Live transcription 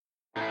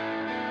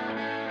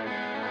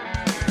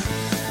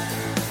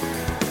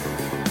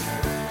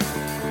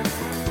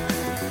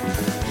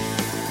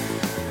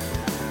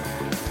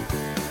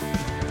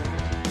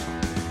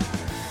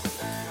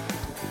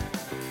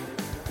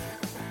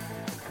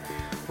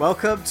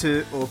Welcome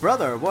to Oh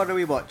Brother, What Are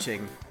We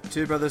Watching?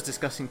 Two brothers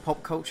discussing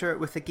pop culture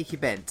with a geeky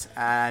bent.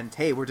 And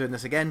hey, we're doing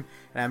this again,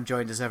 and I'm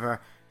joined as ever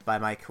by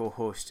my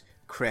co-host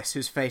Chris,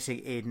 who's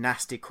fighting a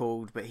nasty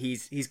cold, but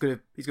he's gonna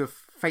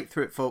fight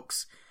through it,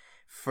 folks,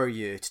 for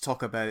you to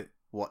talk about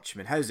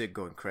Watchmen. How's it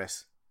going,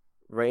 Chris?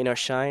 Rain or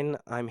shine,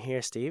 I'm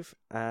here, Steve,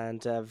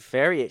 and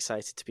very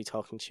excited to be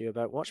talking to you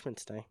about Watchmen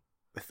today.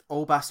 With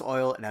Olbas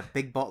oil and a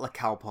big bottle of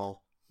Calpol.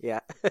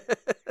 Yeah.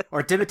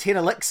 Or Dimethane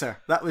Elixir.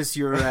 That was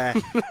your...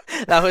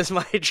 That was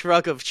my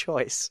drug of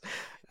choice.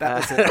 That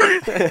was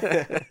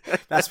it.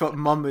 That's what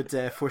Mum would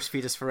force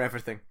feed us for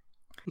everything.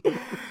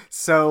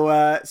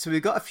 So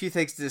we've got a few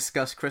things to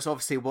discuss, Chris.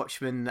 Obviously,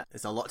 Watchmen,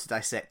 there's a lot to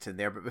dissect in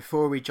there, but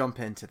before we jump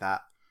into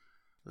that,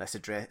 let's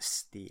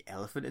address the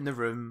elephant in the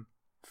room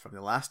from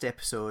the last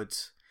episode.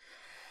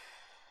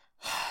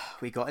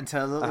 We got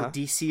into a little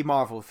DC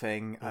Marvel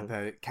thing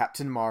about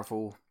Captain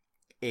Marvel,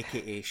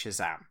 aka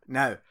Shazam.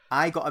 Now,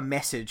 I got a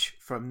message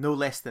from no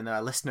less than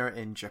a listener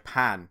in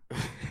Japan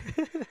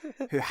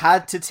who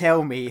had to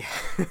tell me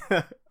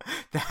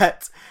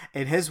that,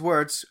 in his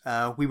words,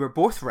 we were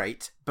both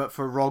right, but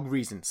for wrong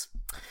reasons.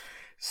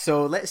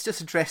 So let's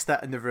just address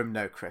that in the room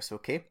now, Chris,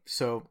 okay?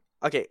 So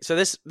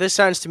this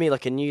sounds to me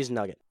like a news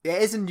nugget.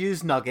 It is a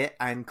news nugget,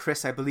 and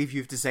Chris, I believe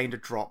you've designed a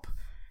drop.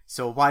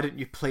 So why don't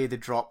you play the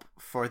drop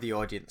for the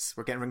audience?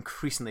 We're getting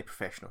increasingly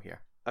professional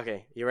here.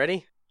 Okay, you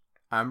ready?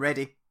 I'm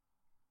ready.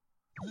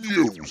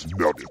 News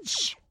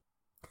nuggets.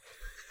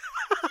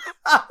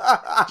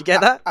 Did you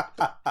get that?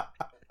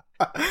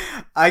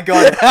 I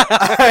got it.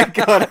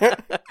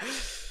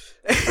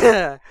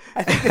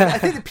 I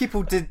think the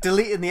people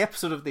deleting the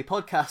episode of the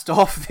podcast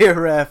off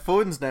their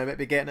phones now might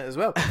be getting it as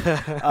well.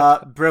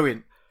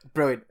 Brilliant.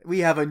 We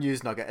have a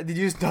news nugget. And the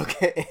news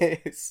nugget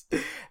is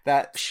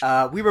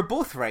that we were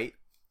both right,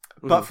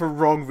 but for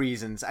wrong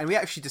reasons. And we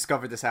actually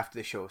discovered this after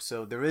the show.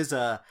 So there is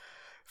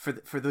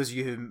for those of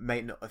you who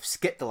might not have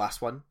skipped the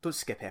last one, don't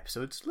skip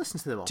episodes. Listen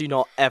to them all. Do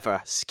not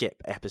ever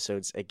skip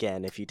episodes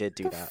again if you did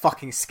do Don't that.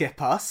 fucking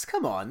skip us.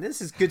 Come on.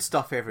 This is good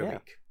stuff every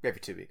week. Every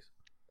 2 weeks.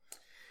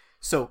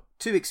 So,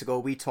 2 weeks ago,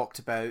 we talked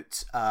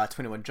about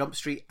 21 Jump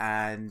Street,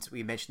 and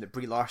we mentioned that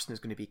Brie Larson is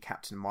going to be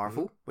Captain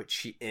Marvel, which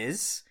she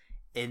is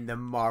in the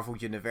Marvel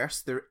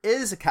universe. There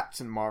is a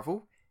Captain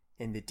Marvel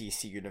in the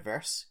DC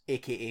universe,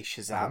 aka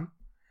Shazam.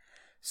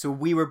 So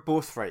we were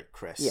both right,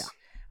 Chris. Yeah.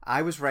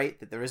 I was right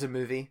that there is a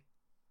movie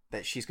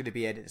that she's going to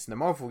be in. It's in the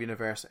Marvel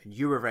universe, and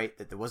you were right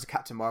that there was a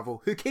Captain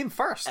Marvel. Who came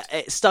first?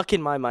 It stuck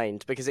in my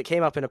mind because it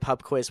came up in a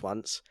pub quiz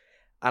once,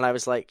 and I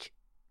was like,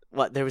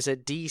 what, there was a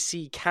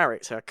DC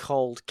character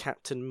called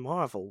Captain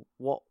Marvel.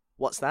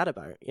 What's that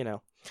about, you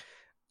know?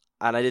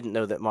 And I didn't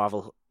know that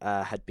Marvel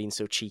had been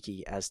so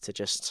cheeky as to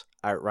just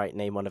outright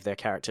name one of their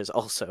characters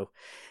also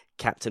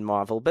Captain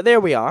Marvel. But there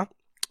we are.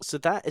 So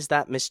that is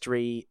that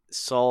mystery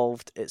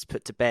solved. It's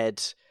put to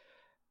bed.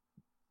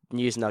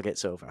 News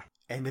nuggets over.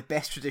 In the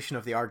best tradition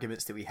of the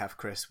arguments that we have,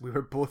 Chris, we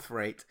were both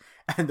right,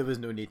 and there was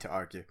no need to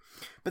argue.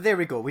 But there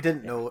we go. We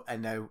didn't know,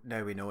 and now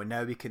we know, and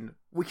now we can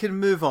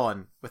move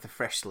on with a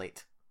fresh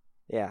slate.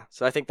 Yeah.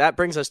 So I think that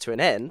brings us to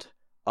an end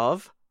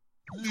of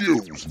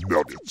News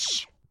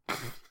nuggets.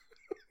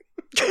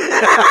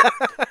 I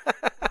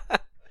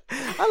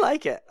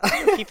like it.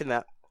 I'm keeping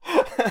that.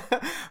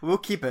 We'll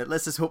keep it.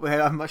 Let's just hope we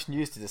have much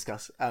news to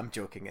discuss. I'm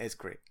joking. It's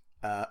great.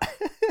 I'm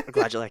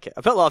glad you like it.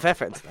 I put a lot of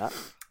effort into that.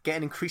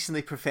 Getting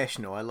increasingly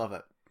professional. I love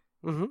it.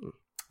 Mm-hmm.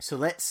 So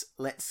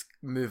let's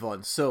move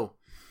on. So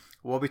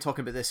what are we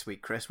talking about this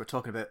week, Chris? We're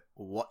talking about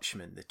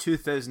Watchmen, the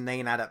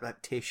 2009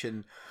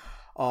 adaptation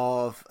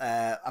of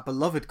a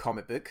beloved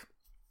comic book,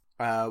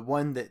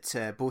 one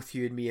that both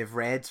you and me have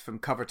read from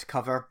cover to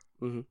cover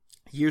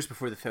years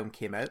before the film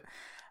came out.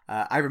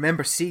 I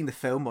remember seeing the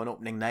film on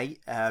opening night,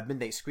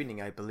 midnight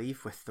screening, I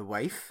believe, with the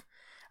wife.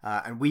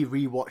 And we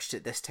rewatched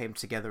it this time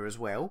together as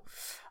well.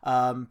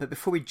 But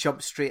before we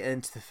jump straight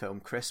into the film,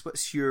 Chris,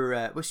 what's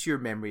your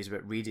memories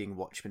about reading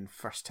Watchmen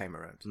first time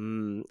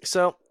around?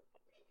 So,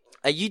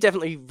 you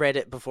definitely read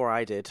it before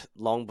I did,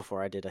 long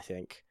before I did, I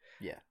think.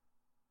 Yeah.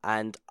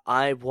 And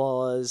I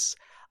was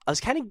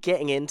kind of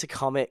getting into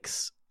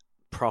comics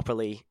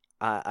properly.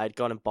 I'd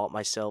gone and bought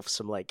myself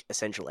some like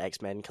Essential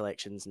X-Men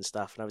collections and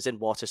stuff, and I was in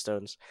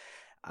Waterstones,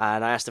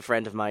 and I asked a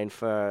friend of mine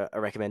for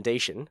a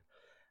recommendation.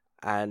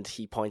 And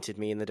he pointed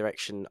me in the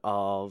direction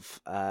of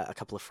a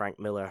couple of Frank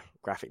Miller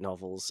graphic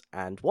novels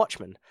and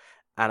Watchmen.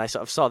 And I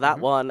sort of saw that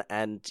one,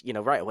 and, you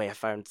know, right away I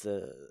found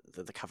the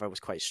cover was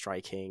quite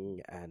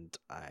striking, and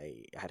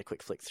I had a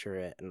quick flick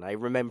through it, and I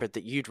remembered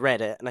that you'd read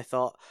it, and I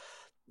thought,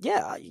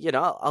 yeah, you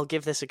know, I'll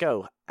give this a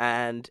go.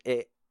 And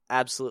it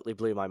absolutely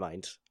blew my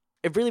mind.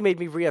 It really made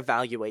me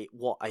reevaluate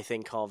what I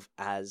think of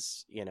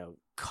as, you know,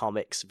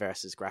 comics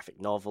versus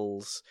graphic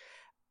novels.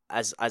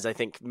 As I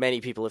think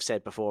many people have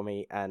said before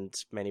me, and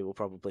many will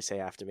probably say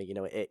after me, you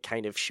know, it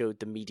kind of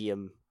showed the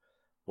medium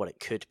what it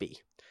could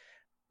be.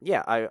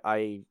 Yeah,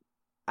 I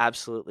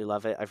absolutely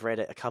love it. I've read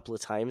it a couple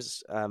of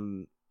times.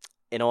 In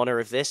honor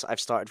of this, I've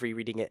started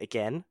rereading it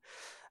again,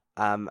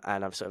 and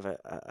I'm sort of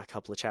a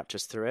couple of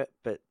chapters through it.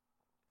 But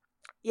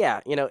yeah,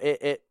 you know,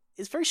 it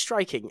it's very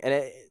striking, and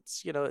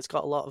it's it's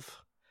got a lot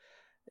of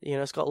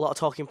it's got a lot of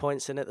talking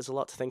points in it. There's a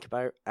lot to think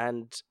about,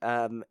 and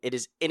it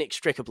is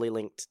inextricably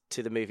linked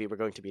to the movie we're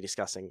going to be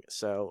discussing.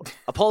 So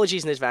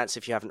apologies in advance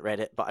if you haven't read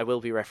it, but I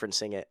will be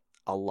referencing it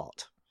a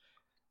lot.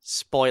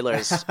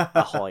 Spoilers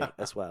ahoy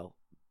as well.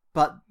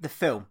 But the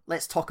film,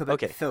 let's talk about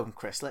the film,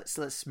 Chris.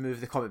 Let's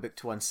move the comic book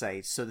to one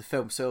side. So the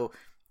film. So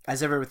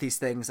as ever with these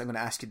things, I'm going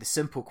to ask you the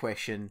simple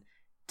question: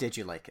 did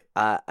you like it?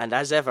 And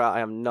as ever,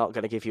 I am not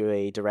going to give you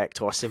a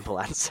direct or simple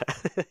answer.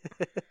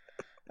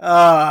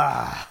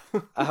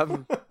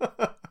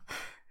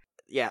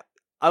 Yeah,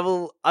 I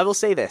will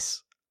say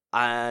this,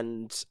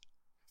 and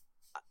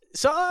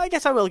so I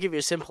guess I will give you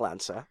a simple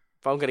answer,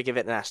 but I'm going to give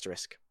it an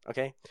asterisk.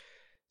 Okay,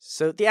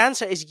 so the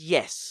answer is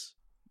yes.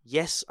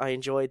 Yes, I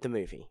enjoyed the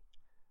movie.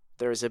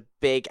 There is a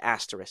big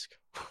asterisk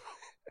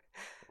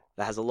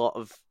that has a lot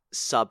of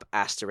sub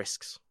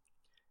asterisks,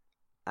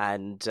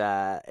 and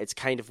it's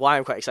kind of why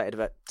I'm quite excited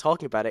about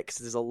talking about it, because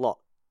there's a lot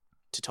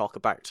to talk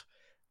about.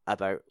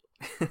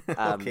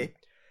 Okay.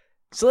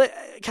 So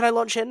can I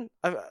launch in?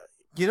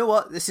 You know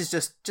what? This is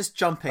just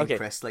jump in, Okay.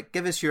 Chris. Like,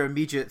 give us your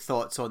immediate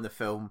thoughts on the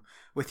film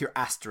with your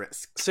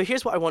asterisks. So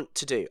here's what I want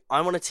to do.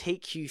 I want to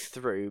take you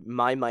through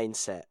my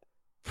mindset,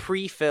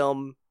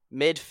 pre-film,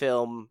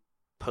 mid-film,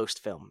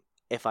 post-film,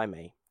 if I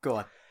may. Go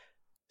on.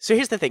 So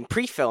here's the thing.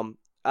 Pre-film,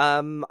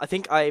 I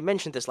think I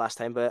mentioned this last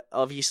time, but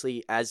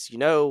obviously, as you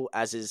know,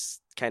 as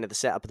is kind of the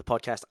setup of the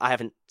podcast, I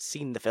haven't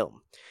seen the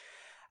film.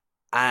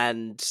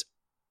 And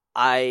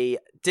I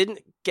didn't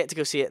get to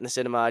go see it in the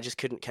cinema. I just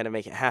couldn't kind of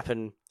make it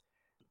happen.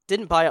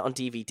 Didn't buy it on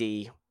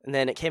DVD, and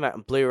then it came out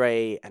on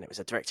Blu-ray, and it was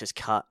a director's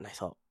cut, and I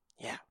thought,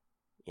 yeah,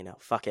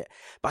 fuck it.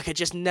 But I could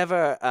just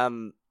never,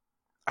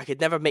 I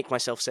could never make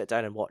myself sit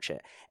down and watch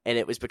it, and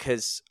it was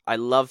because I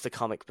love the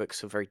comic book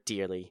so very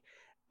dearly.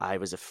 I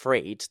was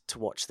afraid to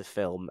watch the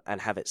film and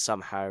have it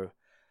somehow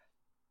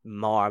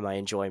mar my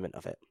enjoyment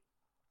of it.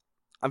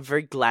 I'm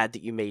very glad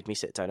that you made me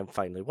sit down and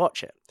finally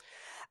watch it.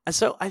 And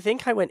so I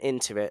think I went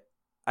into it.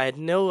 I had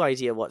no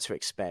idea what to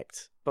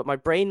expect, but my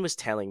brain was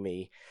telling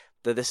me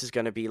that this is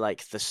going to be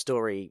like the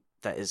story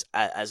that is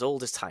as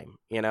old as time,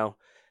 The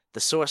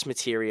source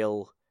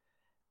material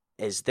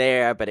is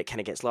there, but it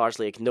kind of gets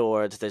largely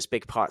ignored. There's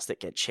big parts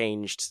that get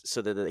changed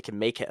so that they can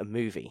make it a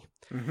movie.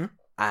 Mm-hmm.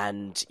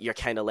 And you're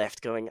kind of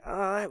left going,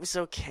 it was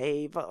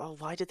okay, but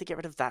why did they get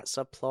rid of that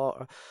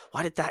subplot? Or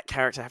why did that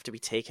character have to be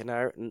taken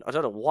out? And I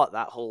don't know what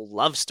that whole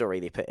love story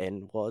they put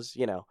in was,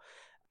 I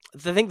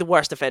think the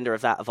worst offender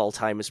of that of all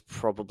time is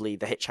probably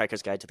The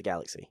Hitchhiker's Guide to the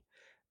Galaxy,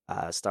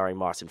 starring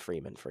Martin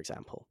Freeman, for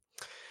example.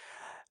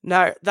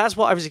 Now, that's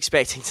what I was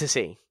expecting to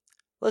see.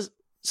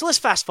 Let's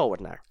fast forward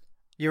now.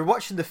 You're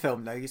watching the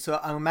film now, so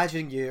I'm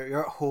imagining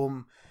you're at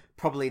home,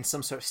 probably in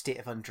some sort of state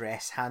of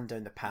undress, hand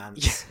down the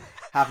pants,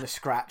 having a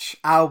scratch,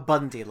 Al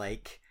Bundy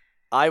like.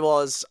 I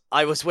was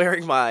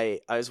wearing my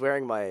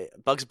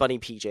Bugs Bunny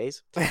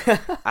PJs,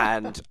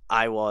 and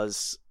I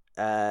was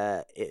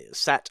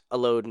sat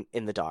alone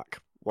in the dark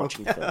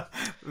watching the film.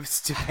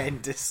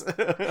 Stupendous.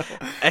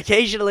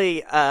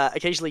 occasionally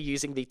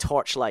using the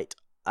torchlight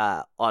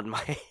on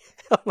my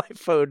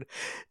phone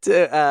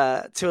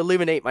to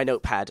illuminate my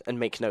notepad and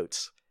make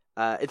notes.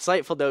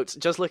 Insightful notes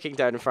just looking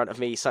down in front of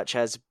me, such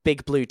as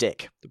Big Blue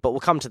Dick, but we'll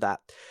come to that.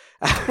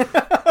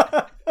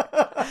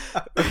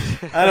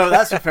 I know what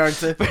that's referring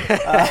to.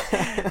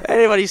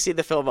 Anybody who's seen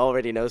the film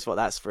already knows what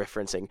that's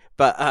referencing.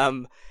 But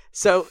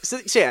so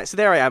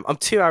there I am. I'm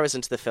 2 hours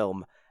into the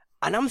film,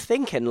 and I'm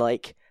thinking,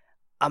 like,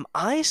 am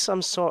I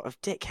some sort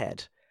of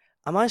dickhead?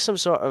 Am I some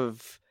sort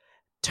of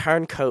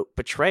turncoat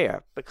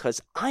betrayer?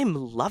 Because I'm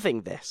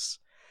loving this.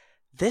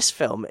 This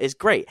film is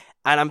great,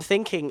 and I'm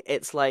thinking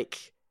it's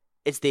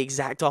the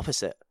exact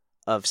opposite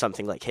of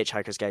something like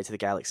Hitchhiker's Guide to the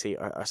Galaxy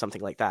or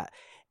something like that.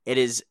 It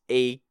is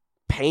a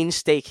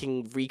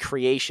painstaking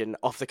recreation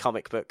of the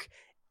comic book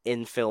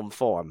in film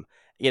form.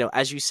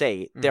 As you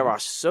say, there are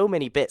so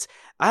many bits.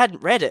 I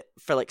hadn't read it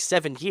for like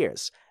 7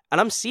 years, and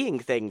I'm seeing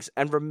things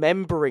and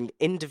remembering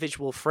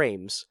individual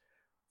frames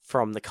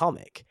from the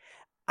comic.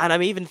 And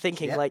I'm even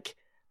thinking,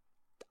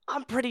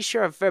 I'm pretty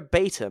sure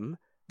verbatim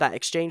that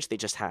exchange they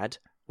just had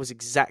was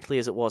exactly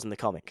as it was in the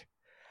comic.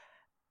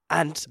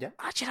 And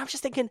actually, I'm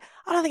just thinking,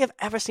 I don't think I've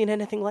ever seen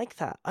anything like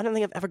that. I don't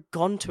think I've ever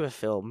gone to a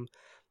film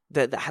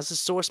that has a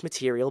source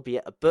material, be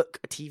it a book,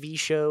 a TV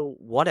show,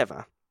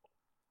 whatever,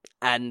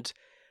 and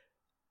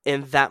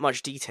in that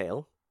much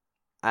detail,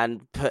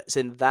 and puts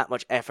in that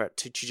much effort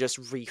to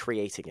just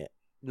recreating it.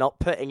 Not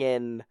putting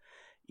in,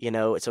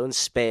 its own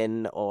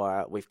spin,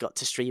 or we've got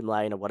to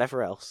streamline, or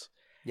whatever else.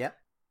 Yep.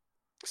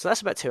 So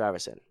that's about 2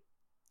 hours in.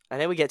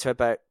 And then we get to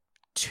about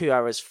 2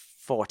 hours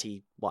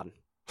 41.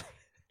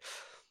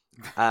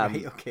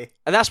 Right, okay.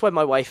 And that's when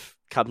my wife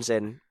comes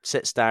in,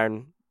 sits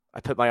down, I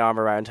put my arm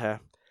around her.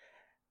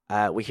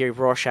 We hear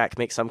Rorschach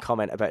make some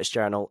comment about his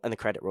journal, and the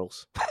credit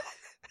rolls.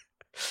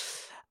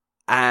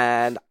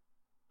 And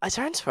I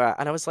turned to her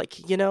and I was like,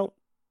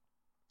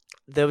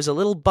 there was a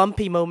little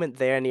bumpy moment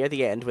there near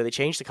the end where they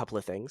changed a couple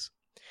of things,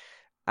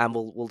 and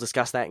we'll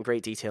discuss that in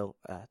great detail,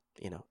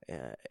 in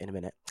a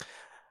minute.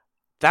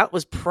 that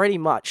was pretty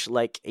much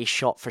like a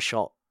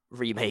shot-for-shot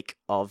remake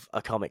of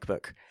a comic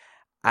book.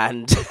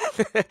 And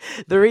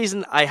the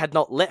reason I had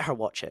not let her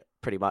watch it,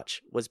 pretty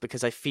much, was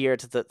because I feared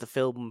that the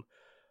film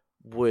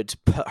would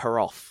put her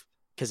off.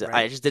 Because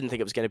I just didn't think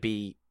it was going to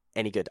be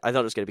any good. I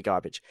thought it was going to be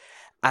garbage.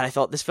 And I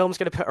thought, this film's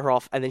going to put her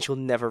off, and then she'll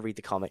never read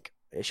the comic.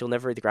 She'll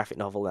never read the graphic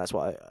novel, and that's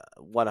what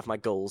one of my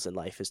goals in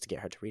life is to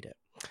get her to read it.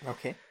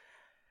 Okay.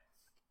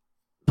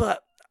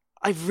 But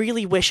I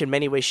really wish in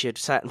many ways she had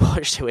sat and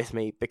watched it with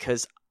me,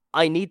 because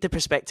I need the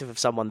perspective of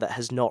someone that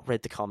has not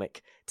read the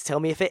comic to tell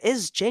me if it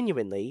is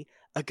genuinely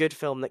a good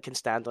film that can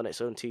stand on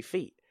its own 2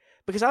 feet.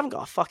 Because I haven't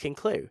got a fucking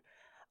clue.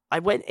 I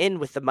went in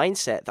with the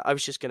mindset that I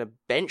was just going to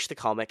bench the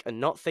comic and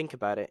not think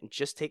about it and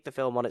just take the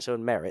film on its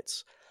own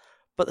merits.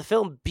 But the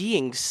film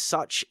being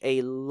such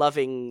a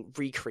loving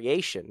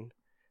recreation,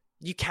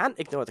 you can't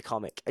ignore the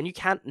comic, and you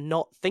can't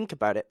not think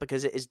about it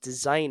because it is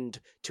designed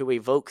to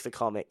evoke the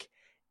comic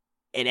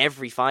in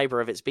every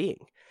fiber of its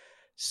being.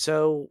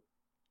 So,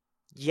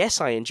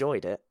 yes, I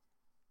enjoyed it.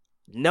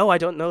 No, I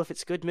don't know if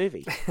it's a good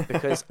movie,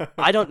 because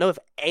I don't know if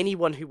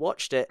anyone who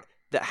watched it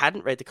that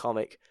hadn't read the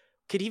comic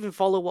could even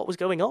follow what was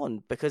going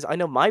on, because I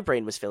know my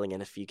brain was filling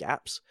in a few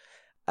gaps.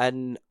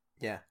 And,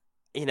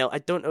 I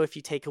don't know if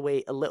you take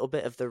away a little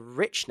bit of the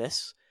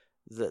richness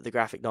that the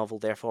graphic novel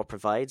therefore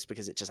provides,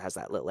 because it just has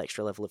that little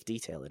extra level of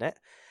detail in it,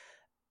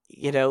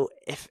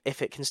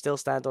 if it can still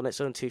stand on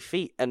its own 2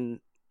 feet. And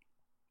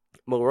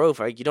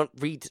moreover, you don't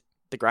read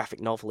the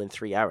graphic novel in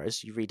 3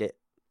 hours. You read it,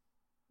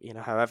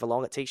 however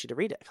long it takes you to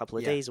read it, a couple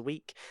of days, a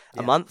week,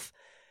 a month.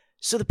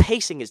 So the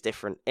pacing is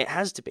different. It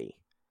has to be.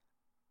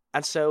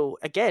 And so,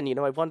 again,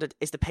 I wondered,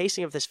 is the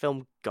pacing of this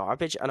film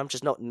garbage? And I'm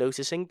just not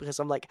noticing because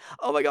I'm like,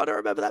 oh my God, I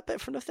remember that bit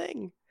from The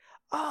Thing.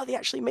 Oh, they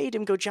actually made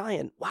him go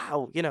giant.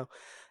 Wow,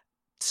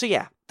 So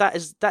yeah, that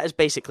is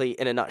basically,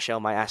 in a nutshell,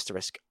 my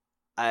asterisk.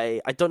 I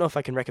don't know if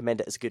I can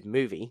recommend it as a good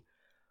movie,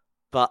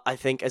 but I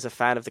think as a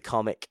fan of the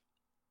comic,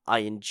 I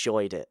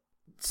enjoyed it.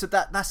 So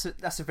that's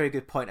a very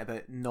good point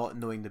about not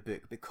knowing the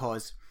book,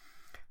 because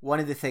one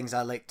of the things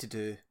I like to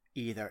do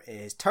either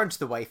is turn to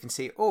the wife and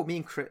say, oh, me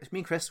and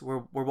Chris,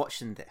 we're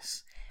watching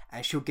this,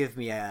 and she'll give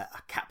me a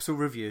capsule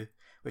review,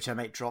 which I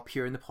might drop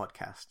here in the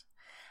podcast.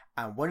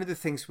 And one of the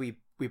things we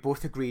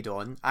both agreed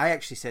on, I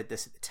actually said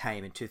this at the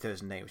time in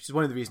 2009, which is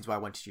one of the reasons why I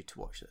wanted you to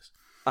watch this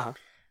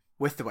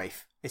with the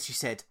wife, is she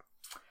said,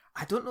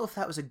 I don't know if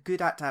that was a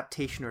good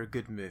adaptation or a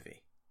good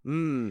movie.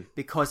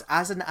 Because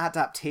as an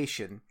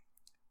adaptation,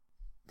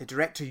 the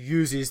director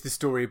uses the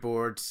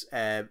storyboards.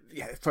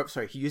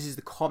 He uses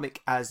the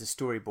comic as the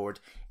storyboard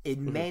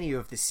in many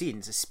of the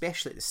scenes,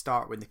 especially at the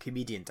start when the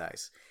comedian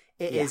dies.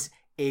 It is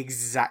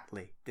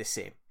exactly the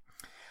same.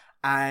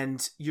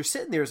 And you're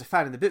sitting there as a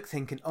fan of the book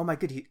thinking, oh my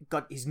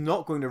God, he's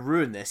not going to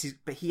ruin this.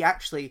 But he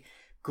actually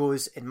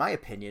goes, in my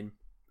opinion,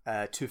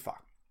 too far.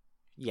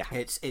 Yeah.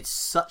 It's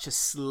such a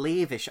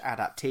slavish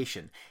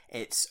adaptation.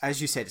 It's,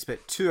 as you said, it's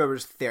about 2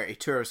 hours 30,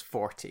 2 hours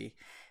 40.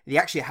 They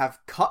actually have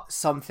cut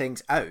some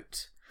things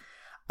out.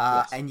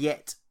 And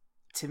yet,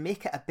 to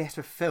make it a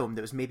better film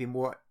that was maybe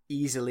more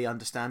easily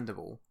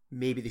understandable,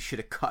 maybe they should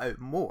have cut out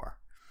more.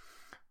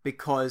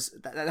 Because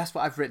that's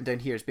what I've written down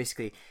here, is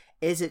basically,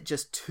 is it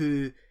just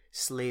too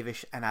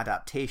slavish an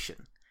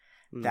adaptation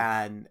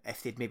than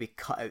if they'd maybe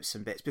cut out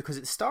some bits? Because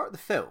at the start of the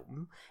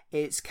film,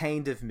 it's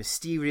kind of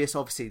mysterious.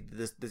 Obviously,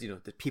 there's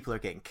the people are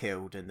getting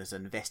killed and there's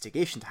an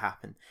investigation to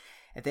happen.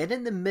 And then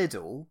in the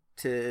middle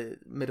third,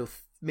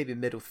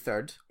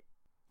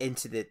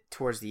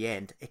 towards the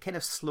end, it kind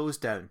of slows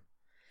down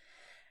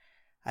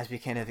as we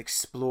kind of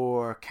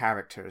explore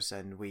characters,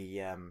 and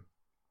we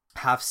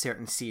have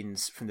certain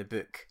scenes from the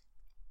book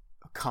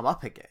come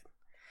up again,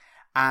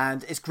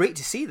 and it's great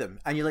to see them,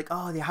 and you're like,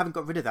 oh, they haven't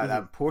got rid of that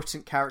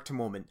important character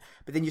moment.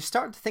 But then you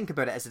start to think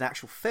about it as an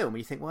actual film, and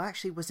you think, well,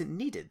 actually, was it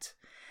needed?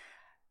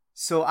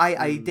 So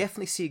I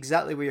definitely see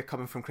exactly where you're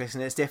coming from, Chris,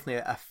 and it's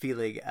definitely a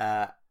feeling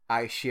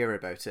I share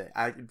about it.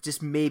 I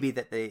just maybe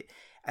that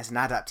as an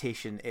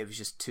adaptation, it was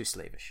just too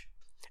slavish.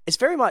 It's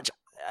very much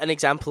an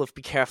example of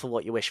be careful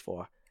what you wish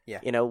for. Yeah.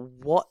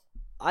 What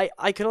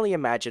I can only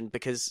imagine,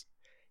 because,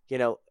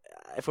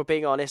 if we're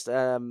being honest,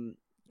 I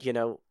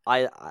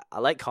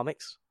like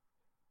comics,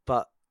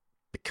 but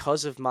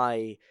because of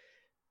my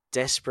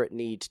desperate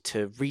need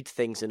to read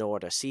things in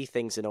order, see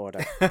things in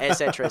order,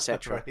 etc.,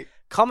 etc., right.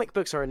 Comic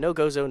books are a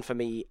no-go zone for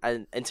me,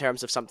 and in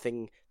terms of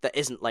something that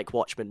isn't like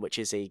Watchmen, which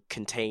is a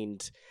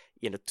contained,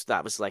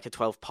 that was like a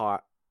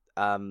 12-part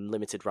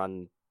limited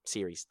run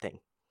series thing.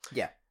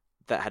 Yeah.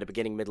 That had a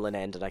beginning, middle, and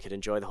end, and I could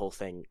enjoy the whole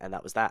thing, and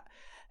that was that.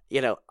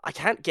 I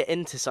can't get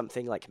into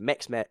something like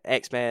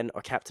X-Men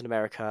or Captain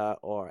America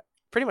or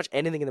pretty much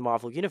anything in the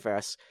Marvel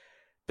Universe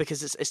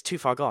because it's too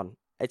far gone.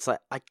 It's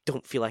like, I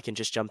don't feel I can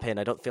just jump in.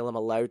 I don't feel I'm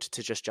allowed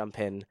to just jump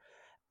in.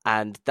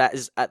 And that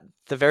is at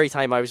the very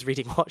time I was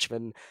reading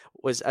Watchmen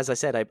was, as I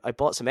said, I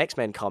bought some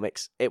X-Men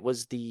comics. It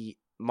was the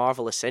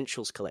Marvel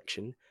Essentials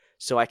collection,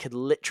 so I could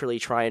literally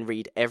try and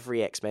read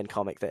every X-Men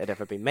comic that had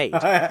ever been made.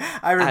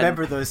 I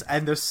remember those,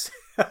 and there's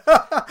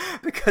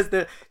Because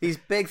these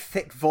big,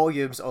 thick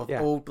volumes of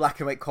Yeah. old black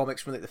and white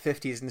comics from like the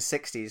 50s and the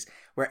 60s,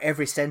 where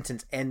every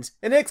sentence ends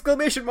in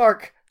exclamation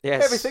mark.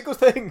 Yes. Every single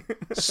thing.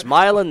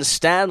 Smilin'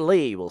 Stan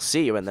Lee. We'll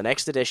see you in the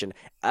next edition.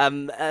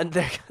 And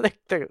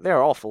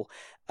they're awful.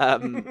 I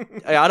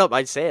don't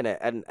mind saying it,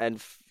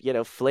 and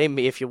flame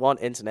me if you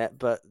want, internet.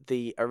 But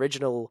the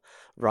original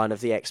run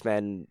of the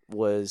X-Men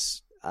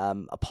was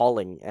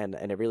appalling, and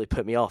it really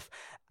put me off.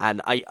 And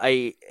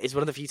I it's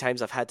one of the few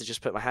times I've had to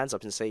just put my hands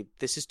up and say,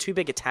 this is too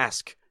big a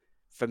task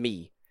for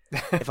me.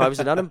 If I was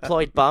an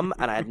unemployed bum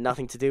and I had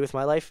nothing to do with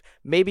my life,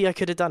 maybe I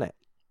could have done it.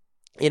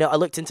 I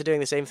looked into doing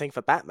the same thing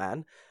for Batman,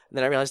 and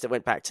then I realized it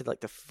went back to like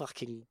the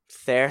fucking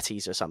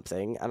 30s or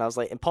something, and I was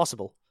like,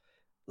 impossible.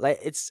 Like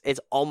it's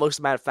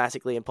almost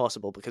mathematically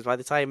impossible, because by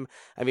the time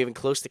I'm even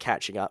close to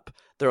catching up,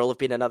 there'll have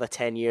been another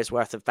 10 years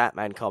worth of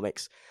Batman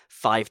comics,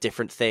 5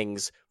 different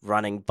things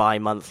running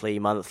bi-monthly,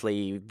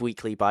 monthly,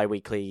 weekly,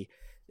 bi-weekly.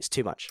 It's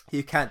too much.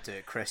 You can't do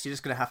it, Chris. You're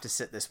just going to have to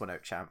sit this one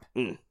out, champ.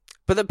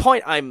 But the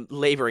point I'm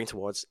laboring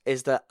towards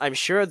is that I'm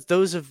sure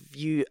those of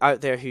you out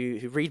there who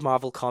read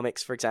Marvel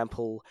comics, for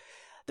example,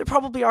 there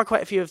probably are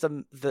quite a few of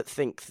them that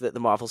think that the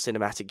Marvel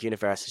Cinematic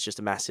Universe is just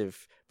a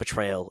massive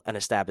betrayal and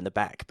a stab in the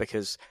back,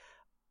 because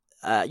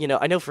I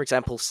know, for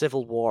example,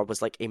 Civil War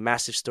was like a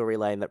massive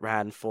storyline that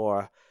ran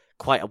for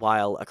quite a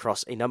while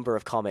across a number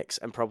of comics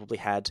and probably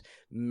had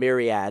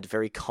myriad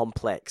very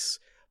complex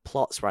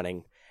plots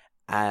running.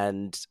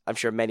 And I'm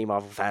sure many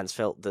Marvel fans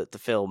felt that the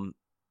film,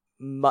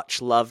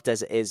 much loved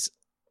as it is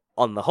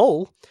on the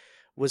whole,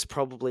 was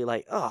probably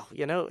like,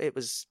 it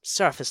was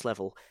surface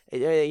level.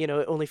 It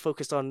only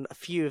focused on a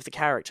few of the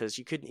characters.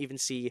 You couldn't even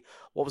see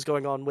what was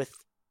going on with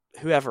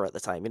whoever at the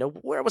time.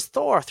 Where was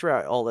Thor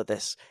throughout all of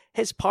this?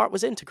 His part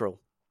was integral.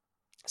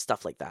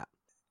 Stuff like that.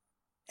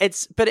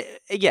 This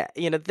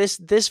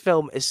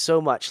film is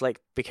so much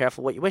like, be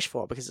careful what you wish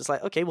for, because it's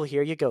like, okay, well,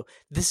 here you go.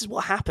 This is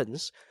what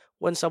happens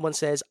when someone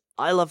says,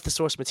 I love the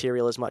source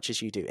material as much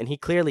as you do. And he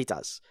clearly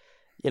does.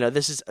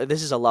 This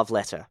is a love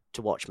letter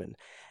to Watchmen.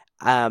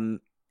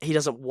 He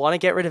doesn't want to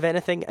get rid of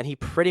anything, and he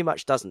pretty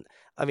much doesn't.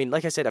 I mean,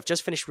 like I said, I've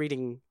just finished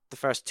reading the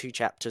first 2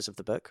 chapters of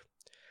the book,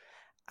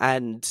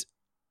 and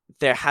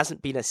there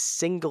hasn't been a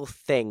single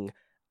thing,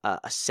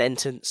 a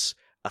sentence,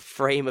 a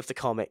frame of the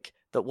comic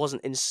that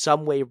wasn't in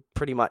some way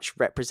pretty much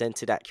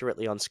represented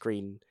accurately on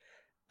screen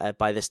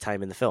by this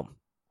time in the film.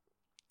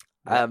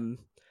 But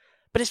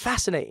it's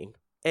fascinating.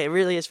 It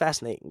really is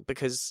fascinating,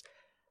 because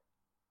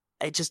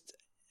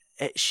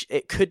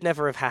it could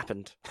never have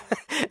happened,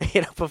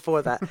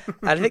 before that.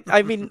 And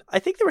I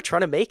think they were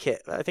trying to make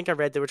it. I think I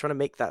read they were trying to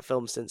make that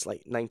film since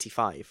like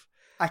 95.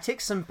 I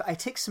take some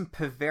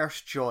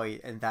perverse joy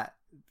in that.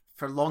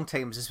 For long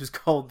times, this was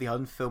called the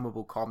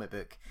Unfilmable Comic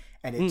Book,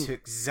 and it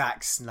took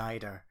Zack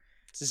Snyder.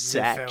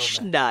 Zack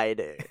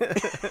Snyder.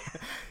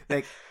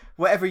 Like,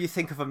 whatever you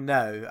think of him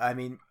now, I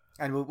mean,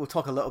 and we'll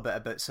talk a little bit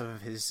about some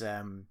of his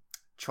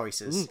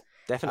choices.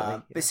 Definitely.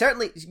 Yeah. But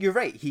certainly, you're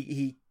right.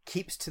 He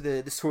keeps to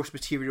the source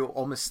material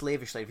almost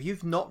slavishly. If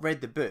you've not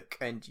read the book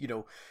and,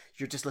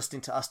 you're just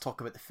listening to us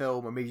talk about the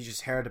film, or maybe you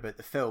just heard about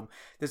the film,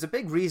 there's a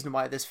big reason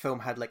why this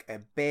film had like a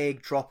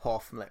big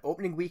drop-off from like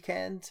opening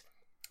weekend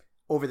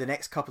over the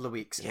next couple of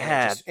weeks.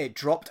 Yeah. It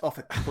dropped off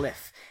a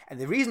cliff. And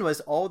the reason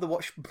was all the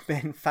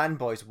Watchmen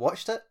fanboys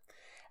watched it,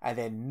 and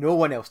then no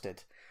one else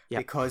did. Yep.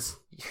 Because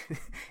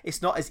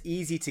it's not as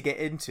easy to get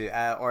into,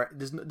 or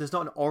there's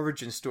not an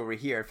origin story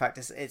here. In fact,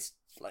 it's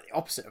like the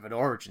opposite of an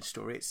origin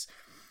story. It's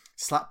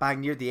slap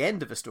bang near the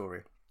end of a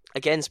story.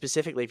 Again,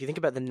 specifically, if you think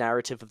about the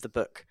narrative of the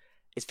book,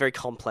 it's very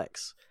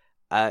complex.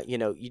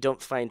 You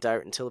don't find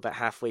out until about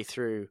halfway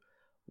through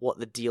what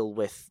the deal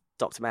with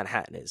Dr.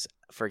 Manhattan is,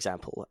 for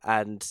example.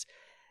 And,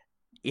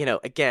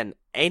 again,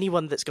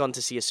 anyone that's gone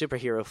to see a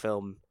superhero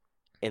film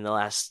in the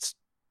last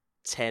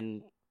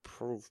 10,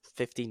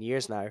 15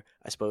 years now,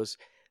 I suppose,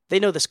 they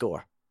know the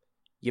score.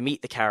 You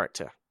meet the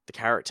character. The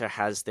character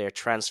has their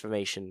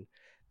transformation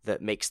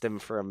that makes them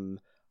from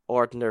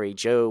ordinary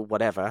Joe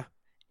whatever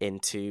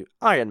into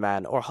Iron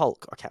Man or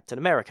Hulk or Captain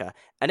America.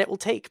 And it will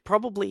take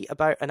probably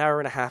about an hour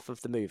and a half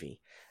of the movie.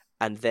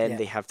 And then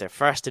they have their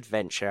first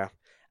adventure,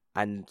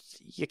 and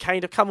you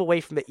kind of come away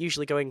from it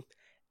usually going,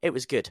 it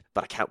was good,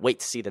 but I can't wait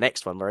to see the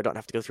next one where I don't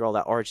have to go through all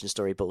that origin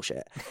story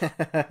bullshit.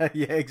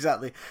 Yeah,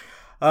 exactly.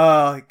 You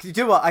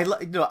know what?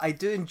 I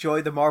do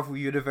enjoy the Marvel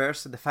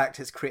universe and the fact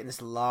it's creating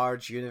this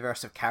large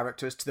universe of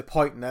characters to the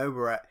point now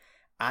we're at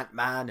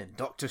Ant-Man and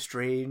Doctor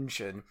Strange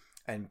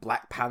and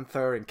Black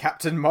Panther and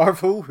Captain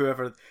Marvel,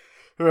 whoever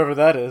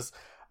that is.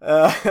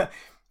 But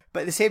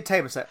at the same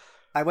time, it's like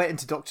I went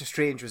into Doctor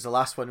Strange, was the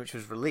last one which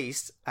was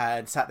released,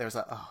 and sat there, was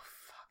like, oh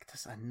fuck,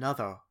 there's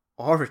another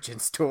origin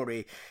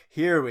story.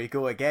 Here we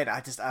go again.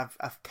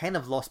 I've kind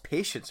of lost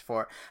patience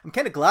for it. I'm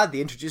kind of glad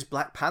they introduced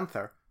Black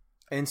Panther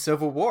in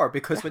Civil War,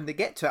 because when they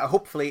get to it,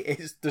 hopefully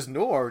there's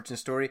no origin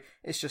story.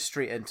 It's just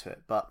straight into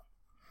it. But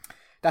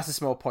that's a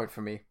small point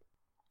for me.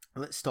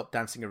 Let's stop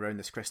dancing around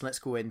this, Chris. Let's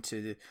go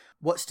into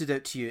what stood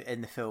out to you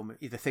in the film,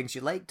 either things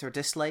you liked or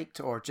disliked,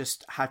 or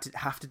just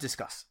have to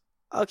discuss.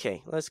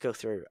 Okay, let's go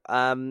through.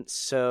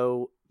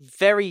 So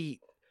very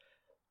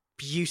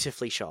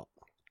beautifully shot.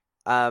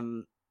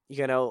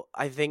 You know,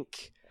 I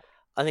think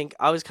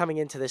I was coming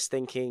into this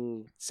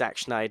thinking Zack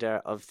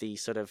Snyder of the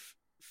sort of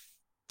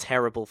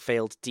terrible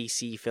failed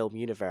DC film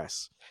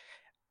universe,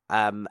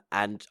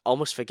 and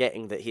almost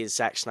forgetting that he is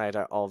Zack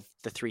Snyder of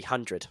the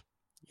 300.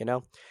 You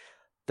know,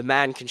 the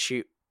man can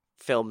shoot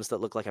films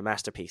that look like a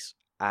masterpiece,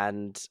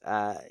 and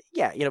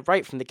yeah, you know,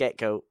 right from the get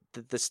go,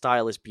 the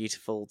style is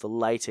beautiful, the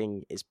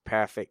lighting is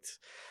perfect.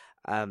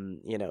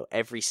 You know,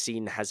 every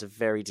scene has a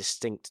very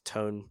distinct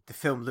tone. The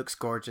film looks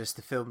gorgeous.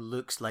 The film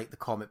looks like the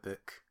comic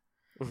book.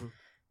 Mm-hmm.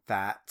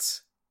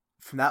 That,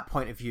 from that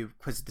point of view,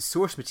 because the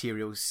source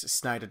materials,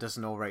 Snyder does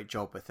an all right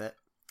job with it,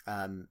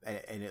 and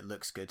it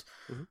looks good.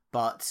 Mm-hmm.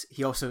 But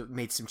he also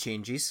made some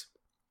changes,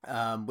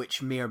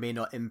 which may or may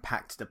not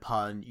impact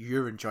upon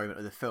your enjoyment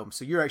of the film.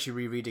 So you're actually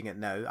rereading it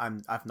now.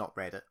 I've not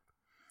read it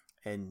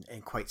in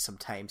quite some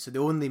time. So the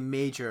only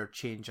major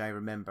change I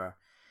remember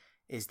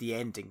is the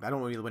ending. I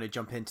don't really want to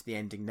jump into the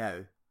ending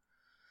now.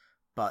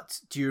 But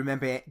do you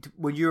remember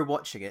when you were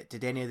watching it,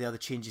 did any of the other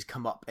changes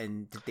come up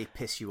and did they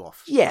piss you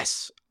off?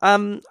 Yes.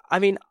 I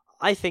mean,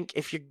 I think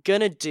if you're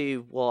going to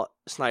do what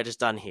Snyder's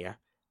done here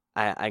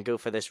and go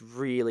for this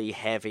really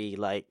heavy,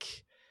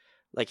 like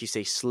you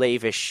say,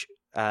 slavish,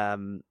 a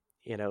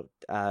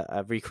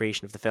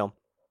recreation of the film,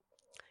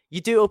 you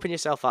do open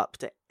yourself up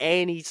to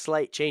any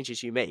slight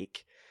changes you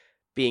make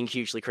being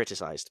hugely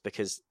criticized,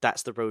 because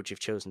that's the road you've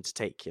chosen to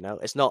take. You know,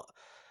 it's not.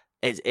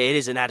 It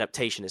is an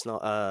adaptation. It's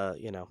not.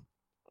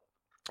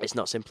 It's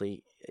not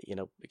simply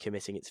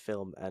committing its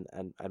film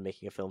and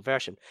making a film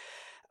version.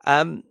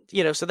 So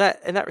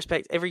that in that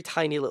respect, every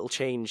tiny little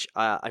change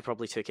I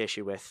probably took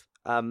issue with.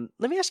 Let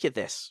me ask you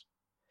this: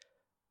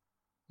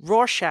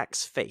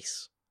 Rorschach's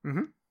face.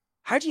 Mm-hmm.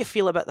 How do you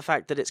feel about the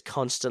fact that it's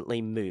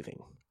constantly moving?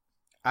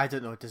 I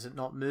don't know. Does it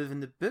not move in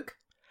the book?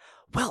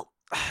 Well,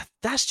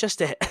 that's just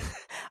it.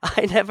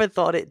 I never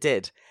thought it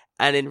did.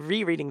 And in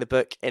rereading the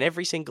book, in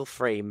every single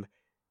frame,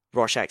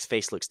 Rorschach's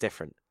face looks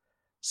different.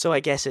 So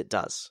I guess it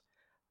does.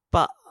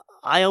 But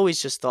I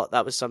always just thought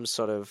that was some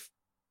sort of,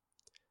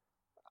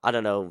 I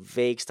don't know,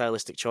 vague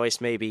stylistic choice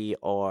maybe,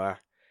 or,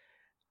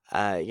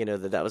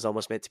 that was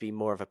almost meant to be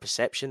more of a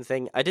perception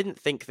thing. I didn't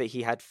think that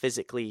he had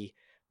physically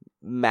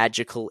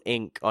magical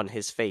ink on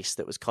his face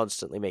that was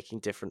constantly making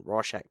different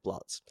Rorschach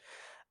blots.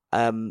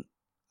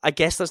 I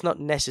guess that's not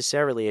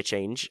necessarily a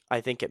change.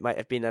 I think it might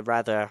have been a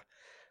rather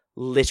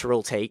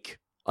literal take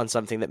on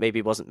something that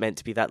maybe wasn't meant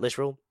to be that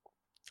literal.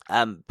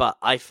 But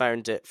I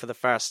found it for the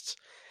first,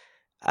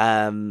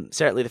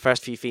 certainly the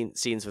first few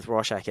scenes with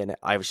Rorschach in it,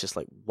 I was just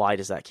like, why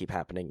does that keep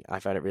happening? I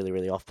found it really,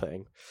 really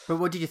off-putting. But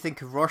what did you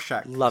think of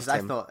Rorschach? Loved him.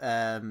 I thought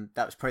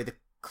that was probably the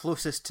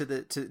closest to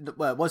it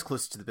was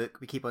closest to the book.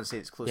 We keep on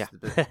saying it's close to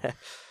the book.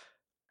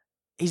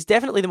 He's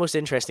definitely the most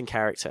interesting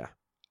character.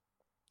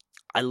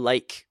 I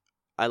like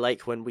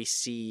when we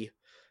see,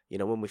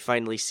 when we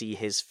finally see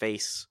his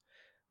face,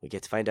 we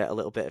get to find out a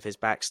little bit of his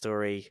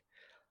backstory,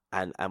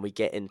 and we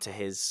get into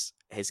his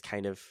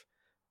kind of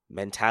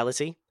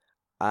mentality.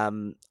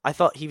 I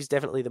thought he was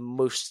definitely the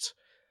most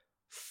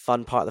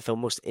fun part of the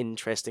film, most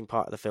interesting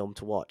part of the film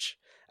to watch.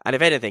 And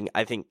if anything,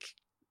 I think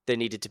there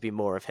needed to be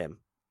more of him.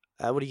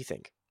 What do you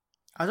think?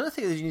 I don't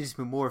think there needs to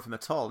be more of him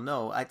at all.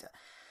 No,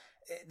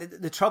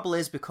 the trouble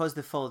is, because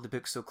they followed the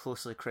book so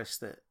closely, Chris,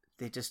 that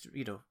they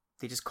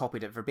just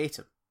copied it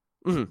verbatim.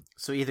 Mm-hmm.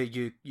 So either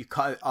you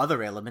cut out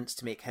other elements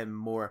to make him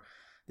more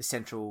the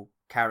central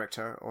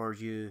character, or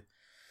you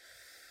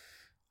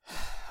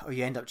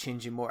end up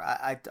changing more.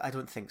 I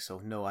don't think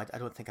so. No, I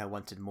don't think I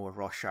wanted more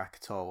Rorschach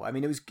at all. I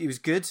mean, it was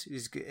good. It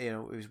was good. It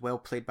was well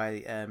played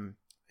by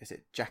is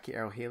it Jackie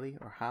Earle Haley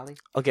or Halley?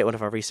 I'll get one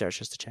of our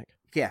researchers to check.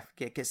 Yeah,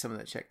 get someone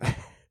to check that.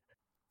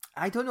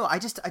 I don't know. I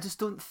just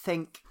don't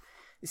think.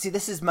 See,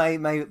 this is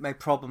my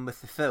problem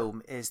with the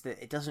film, is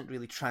that it doesn't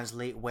really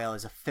translate well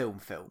as a film.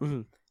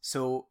 Mm-hmm.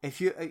 So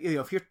if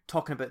if you're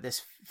talking about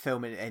this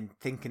film and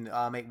thinking,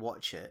 I might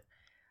watch it,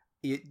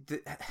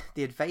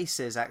 the advice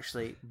is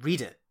actually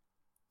read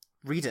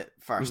it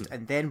first,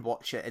 and then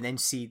watch it, and then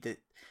see that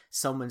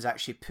someone's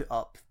actually put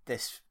up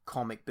this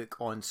comic book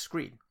on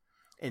screen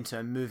into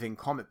a moving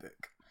comic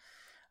book.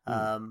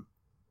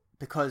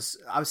 Because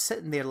I was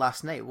sitting there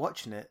last night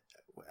watching it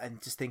and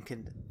just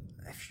thinking,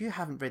 if you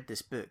haven't read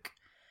this book,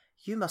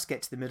 you must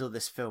get to the middle of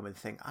this film and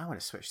think, I want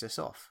to switch this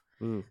off.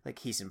 Like,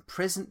 he's in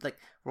prison, like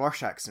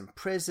Rorschach's in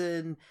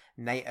prison,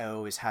 Night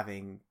Owl is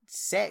having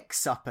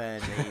sex up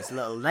in his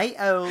little Night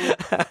Owl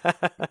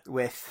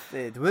with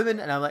the woman,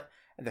 and I'm like,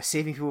 and they're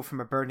saving people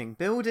from a burning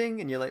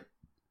building, and you're like,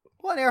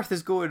 what on earth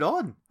is going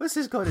on? What's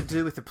this got to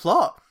do with the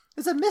plot?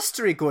 There's a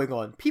mystery going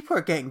on. People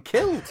are getting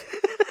killed.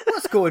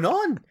 What's going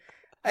on?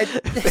 And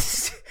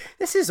this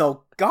is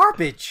all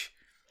garbage.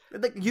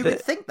 Like, you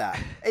would think that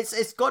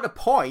it's got a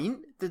point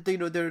that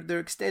they're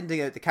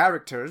extending out the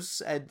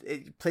characters, and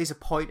it plays a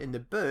point in the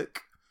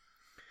book,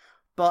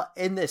 but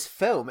in this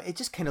film it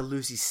just kind of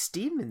loses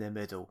steam in the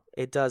middle.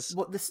 It does.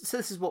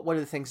 This is one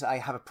of the things that I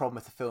have a problem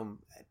with the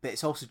film, but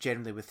it's also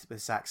generally with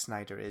Zack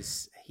Snyder,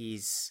 is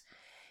he's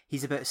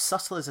he's about as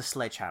subtle as a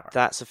sledgehammer.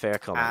 That's a fair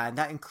comment. And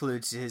that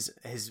includes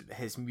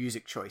his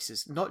music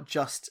choices, not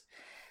just,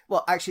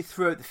 well, actually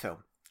throughout the film,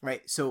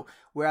 right? So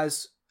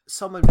whereas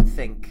someone would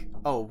think,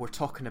 oh, we're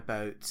talking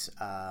about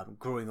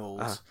growing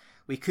old,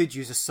 we could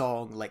use a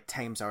song like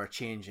Times Are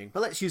Changing,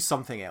 but let's use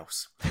something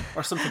else,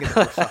 or something a bit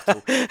more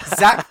subtle.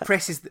 Zach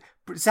presses the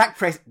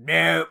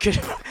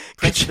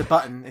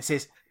button and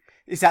says,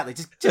 exactly,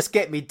 just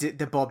get me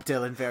the Bob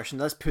Dylan version,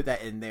 let's put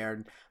that in there,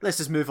 and let's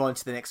just move on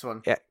to the next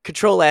one. Yeah,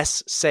 Control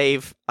S,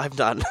 save, I'm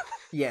done.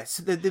 Yeah,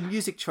 so the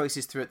music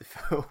choices throughout the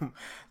film,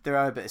 they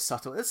are a bit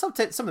subtle. And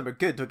sometimes some of them are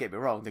good. Don't get me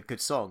wrong; they're good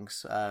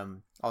songs. There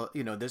are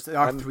 3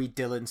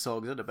 Dylan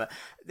songs in it, but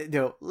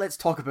let's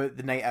talk about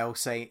the Night Owl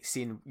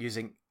scene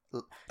using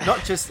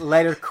not just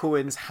Leonard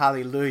Cohen's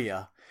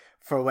 "Hallelujah"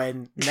 for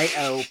when Night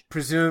Owl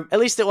At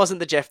least it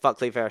wasn't the Jeff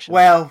Buckley version.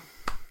 Well,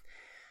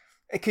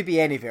 it could be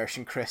any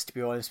version, Chris. To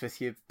be honest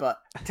with you, but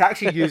to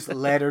actually use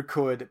Leonard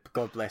Cohen,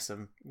 God bless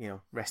him,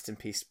 rest in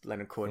peace,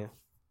 Leonard Cohen. Yeah.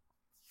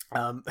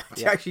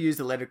 To actually use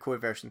the Leonard Cohen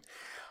version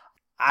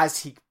as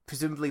he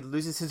presumably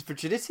loses his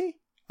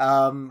virginity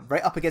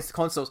right up against the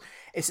consoles.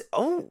 It's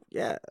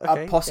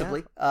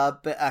possibly,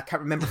 but I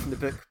can't remember from the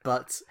book.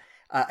 But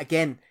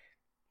again,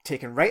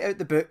 taken right out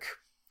the book,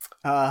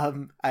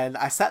 and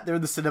I sat there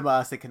in the cinema. I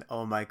was thinking,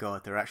 oh my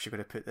god, they're actually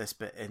going to put this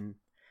bit in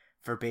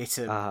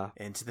verbatim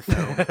into the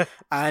film,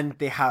 and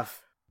they have.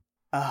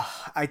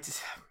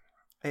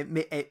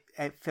 It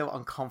felt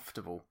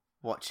uncomfortable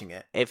watching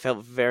it. It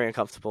felt very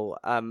uncomfortable.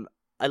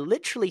 I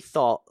literally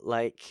thought,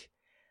 like,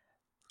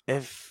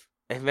 if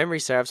memory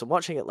serves, I'm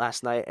watching it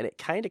last night, and it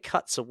kind of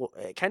cuts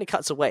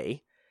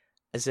away,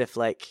 as if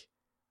like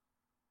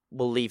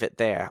we'll leave it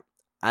there,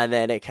 and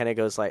then it kind of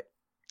goes like,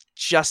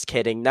 just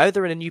kidding. Now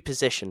they're in a new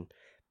position.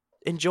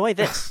 Enjoy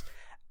this.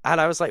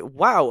 And I was like,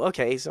 wow,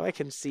 okay, so I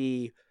can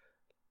see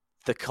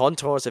the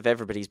contours of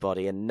everybody's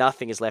body, and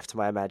nothing is left to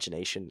my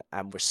imagination,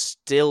 and we're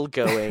still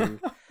going.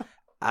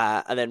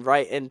 And then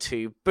right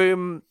into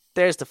boom.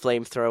 There's the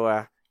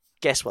flamethrower.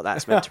 Guess what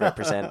that's meant to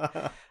represent?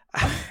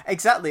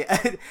 Exactly.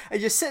 And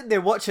you're sitting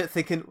there watching it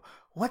thinking,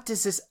 what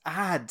does this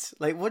add?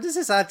 Like, what does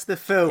this add to the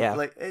film? Yeah.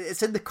 Like,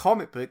 it's in the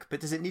comic book,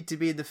 but does it need to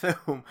be in the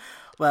film?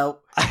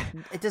 Well,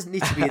 it doesn't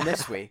need to be in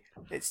this way.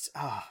 It's,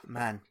 oh,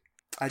 man.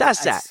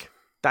 That's Zach.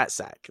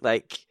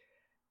 Like,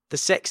 the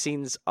sex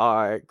scenes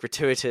are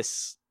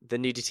gratuitous. The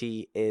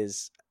nudity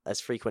is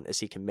as frequent as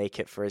he can make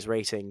it for his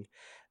rating.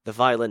 The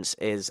violence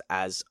is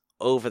as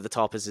over the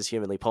top as is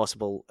humanly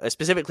possible,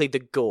 specifically the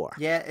gore.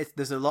 Yeah,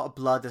 there's a lot of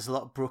blood, there's a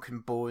lot of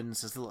broken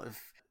bones, there's a lot of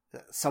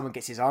someone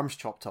gets his arms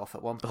chopped off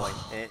at one point.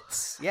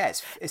 It's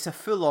a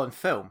full-on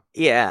film.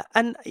 Yeah,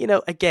 and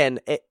again,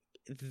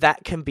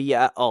 that can be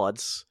at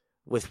odds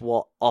with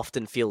what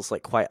often feels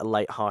like quite a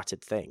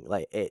light-hearted thing.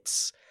 Like, I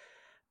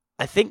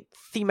think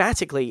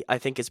thematically,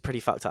 it's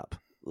pretty fucked up.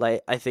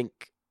 Like, I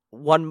think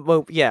one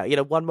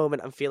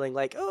moment I'm feeling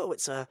like, oh,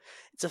 it's a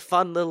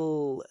fun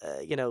little,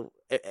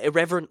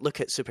 irreverent look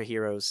at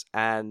superheroes,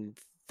 and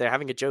they're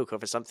having a joke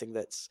over something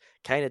that's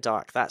kind of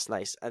dark. That's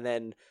nice. And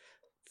then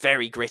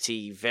very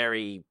gritty,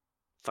 very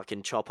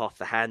fucking chop off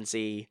the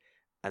handsy,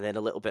 and then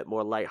a little bit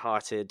more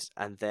lighthearted,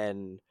 and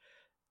then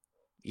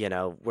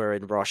we're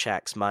in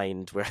Rorschach's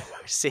mind where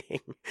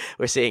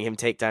we're seeing him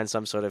take down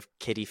some sort of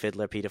kiddie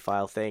fiddler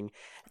pedophile thing.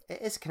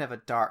 It is kind of a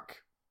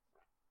dark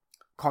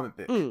comic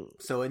book.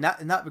 So in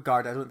that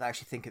regard, I don't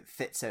actually think it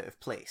fits out of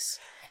place.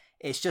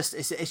 It's just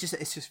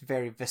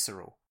very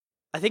visceral.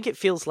 I think it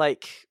feels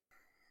like,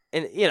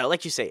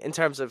 like you say, in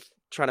terms of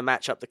trying to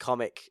match up the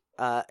comic,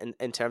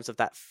 in terms of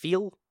that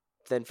feel,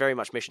 then very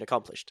much mission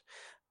accomplished.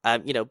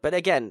 But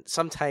again,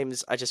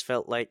 sometimes I just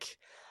felt like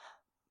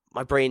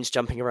my brain's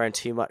jumping around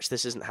too much.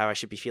 This isn't how I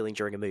should be feeling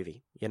during a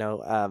movie. It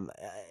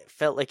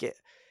felt like it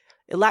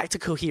lacked a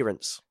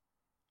coherence,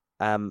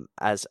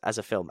 as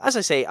a film. As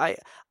I say,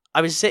 I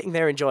was sitting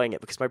there enjoying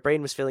it because my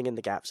brain was filling in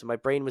the gaps, and my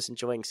brain was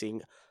enjoying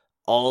seeing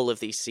all of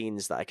these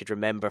scenes that I could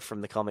remember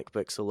from the comic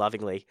book so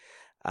lovingly.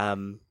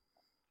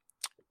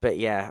 But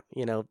yeah,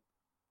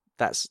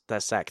 that's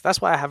Zach. That's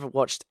why I haven't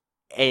watched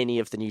any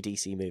of the new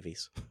DC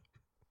movies.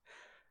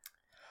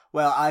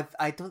 Well,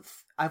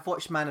 I've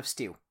watched Man of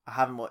Steel. I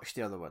haven't watched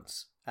the other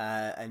ones.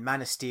 And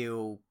Man of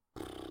Steel,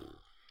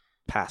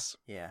 pass.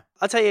 Yeah.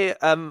 I'll tell you,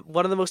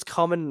 one of the most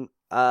common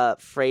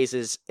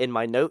phrases in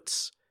my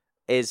notes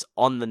is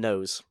on the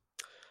nose.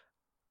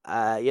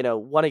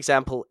 One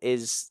example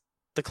is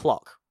the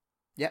clock.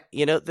 Yeah.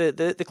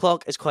 The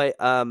clock is quite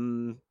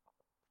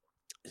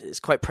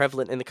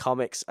prevalent in the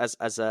comics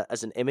as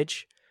an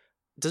image.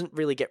 It doesn't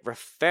really get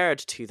referred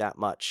to that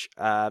much.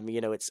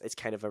 It's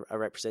kind of a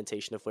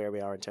representation of where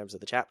we are in terms of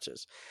the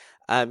chapters.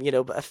 But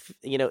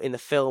in the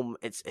film,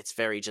 it's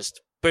very just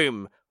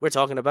boom. We're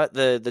talking about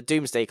the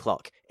doomsday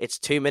clock. It's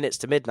 2 minutes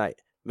to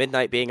midnight.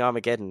 Midnight being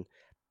Armageddon.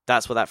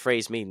 That's what that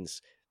phrase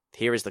means.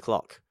 Here is the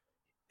clock,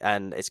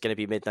 and it's going to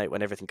be midnight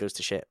when everything goes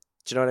to shit.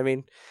 Do you know what I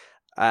mean?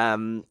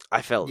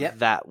 I felt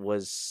that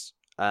was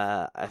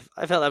I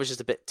felt that was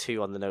just a bit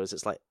too on the nose.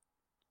 It's like,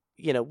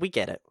 we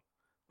get it.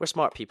 We're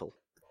smart people.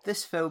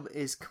 This film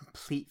is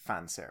complete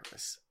fan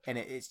service, and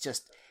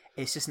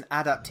It's just an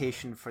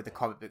adaptation for the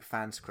comic book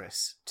fans,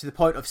 Chris, to the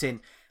point of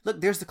saying, look,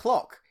 there's the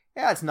clock.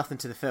 Yeah, it's nothing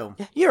to the film.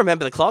 Yeah, you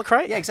remember the clock,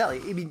 right? Yeah, exactly.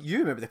 I mean, you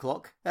remember the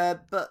clock,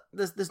 but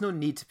there's no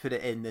need to put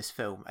it in this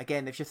film.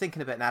 Again, if you're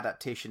thinking about an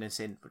adaptation and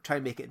saying, try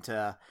and make it into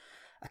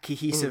a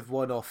cohesive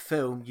one-off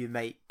film, you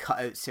might cut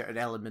out certain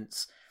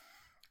elements.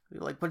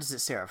 Like, what does it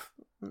serve?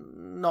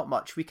 Not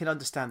much. We can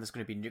understand there's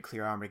going to be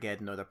nuclear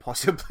Armageddon, or there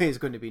possibly is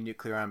going to be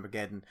nuclear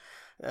Armageddon.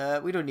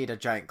 We don't need a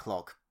giant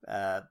clock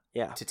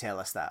to tell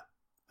us that.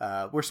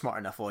 We're smart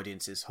enough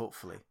audiences,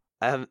 hopefully.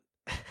 I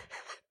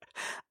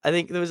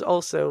think there was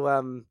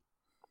also,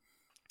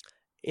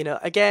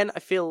 again, I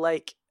feel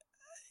like,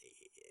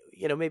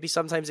 maybe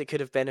sometimes it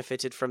could have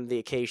benefited from the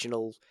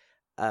occasional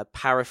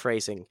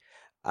paraphrasing.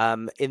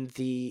 In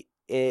the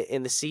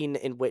scene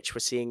in which we're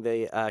seeing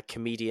the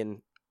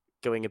comedian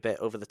going a bit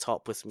over the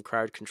top with some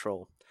crowd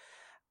control,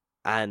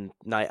 and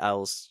Night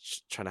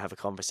Owl's trying to have a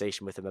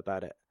conversation with him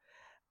about it,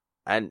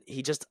 and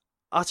he just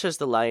utters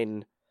the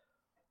line,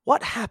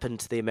 "What happened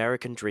to the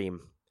American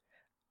dream?"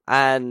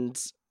 And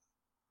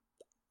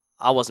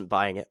I wasn't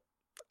buying it.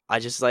 I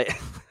was just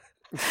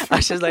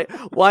like,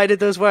 why did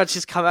those words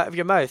just come out of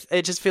your mouth?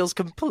 It just feels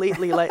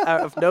completely like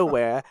out of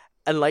nowhere,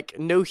 and like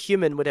no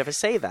human would ever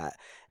say that.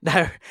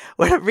 Now,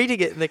 when I'm reading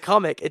it in the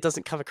comic, it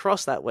doesn't come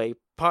across that way,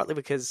 partly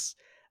because,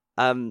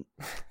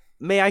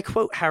 may I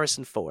quote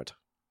Harrison Ford?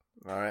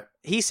 All right.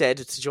 He said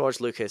to George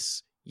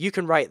Lucas, "You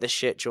can write this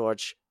shit,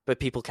 George, but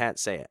people can't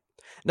say it."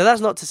 Now,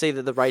 that's not to say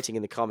that the writing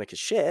in the comic is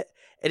shit.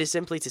 It is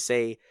simply to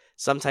say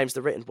sometimes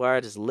the written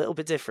word is a little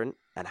bit different,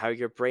 and how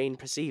your brain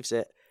perceives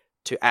it,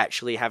 to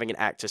actually having an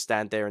actor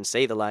stand there and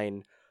say the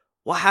line,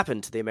 "What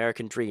happened to the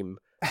American dream?"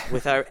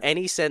 without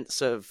any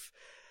sense of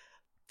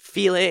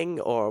feeling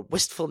or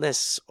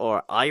wistfulness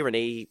or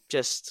irony.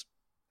 Just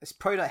it's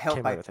probably not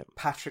helped by with him.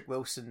 Patrick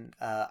Wilson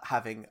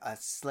having a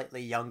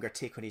slightly younger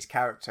take on his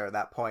character at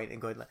that point and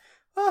going like,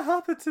 "What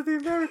happened to the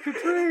American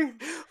dream?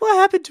 What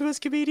happened to us,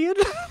 comedian?"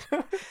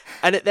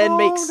 And it then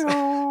makes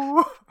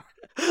no.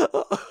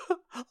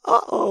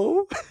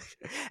 uh-oh.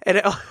 And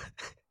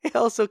it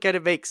also kind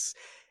of makes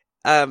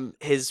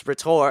his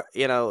retort,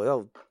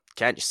 "Oh,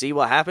 can't you see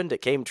what happened?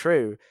 It came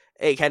true."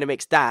 It kind of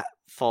makes that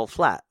fall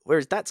flat.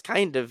 Whereas that's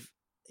kind of,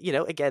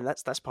 again,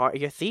 that's part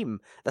of your theme.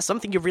 That's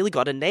something you really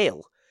got to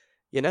nail.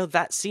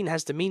 That scene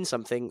has to mean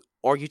something,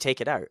 or you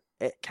take it out.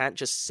 It can't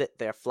just sit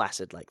there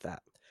flaccid like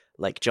that,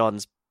 like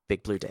John's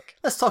big blue dick.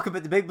 Let's talk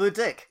about the big blue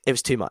dick. It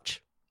was too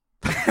much.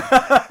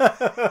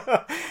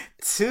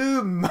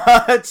 Too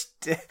much.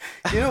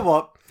 You know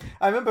what?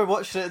 I remember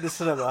watching it in the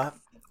cinema,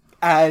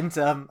 and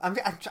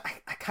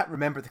I can't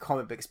remember the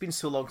comic book. It's been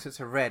so long since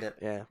I read it.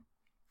 Yeah.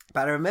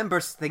 But I remember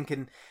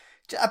thinking,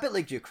 a bit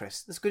like you,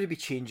 Chris, there's going to be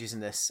changes in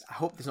this. I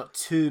hope there's not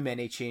too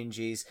many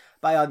changes,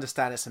 but I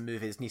understand it's a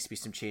movie. There needs to be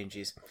some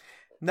changes.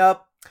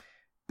 Nope.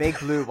 Big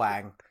blue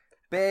wang.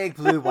 Big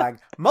blue wang.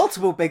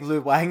 Multiple big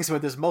blue wangs where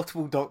there's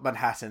multiple Doc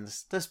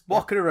Manhattans. Just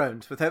walking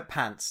around without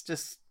pants.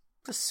 Just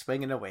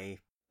swinging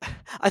away.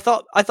 I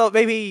thought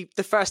maybe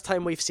the first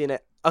time we've seen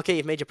it, okay,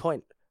 you've made your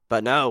point.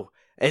 But no.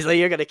 It's like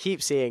you're going to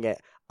keep seeing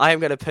it. I am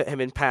going to put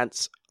him in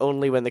pants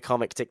only when the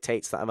comic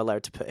dictates that I'm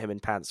allowed to put him in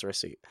pants or a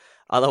suit.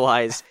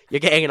 Otherwise, you're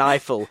getting an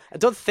eyeful.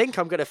 And don't think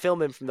I'm going to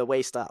film him from the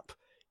waist up.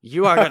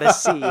 You are going to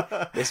see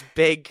this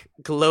big,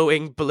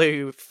 glowing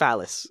blue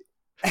phallus.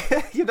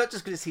 You're not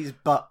just going to see his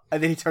butt,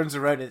 and then he turns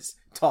around and it's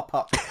top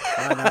up.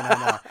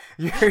 No.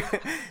 You're going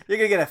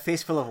to get a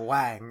face full of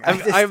wang.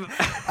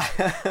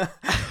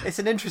 It's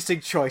an interesting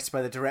choice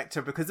by the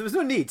director because there was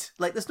no need.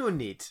 There's no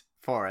need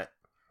for it.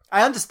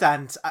 I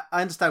understand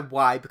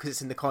why, because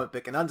it's in the comic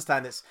book, and I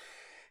understand it's,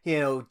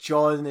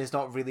 John is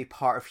not really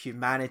part of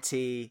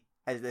humanity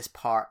at this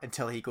part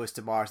until he goes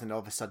to Mars, and all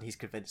of a sudden he's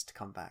convinced to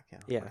come back.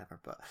 Whatever.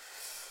 But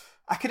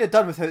I could have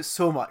done without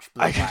so much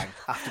blue wang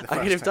after the first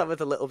I could have time. done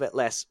with a little bit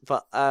less,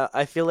 but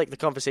I feel like the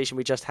conversation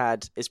we just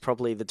had is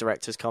probably the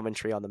director's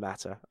commentary on the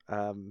matter.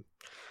 I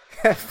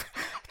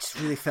just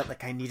really felt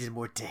like I needed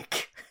more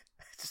dick.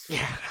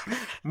 Yeah,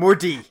 more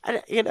D.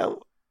 And,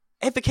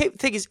 it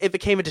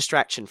became a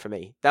distraction for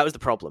me. That was the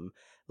problem.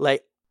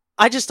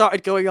 I just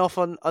started going off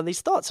on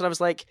these thoughts, and I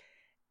was like,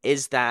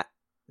 is that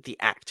the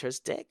actor's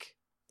dick?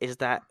 Is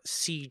that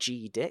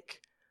CG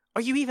dick?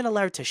 Are you even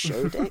allowed to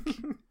show dick?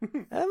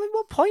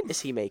 What point is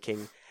he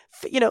making?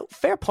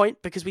 Fair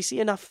point, because we see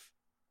enough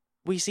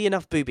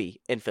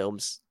booby in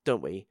films,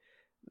 don't we?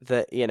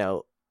 That,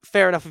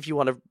 fair enough if you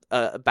want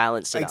to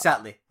balance it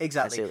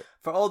Exactly. up.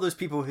 For all those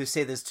people who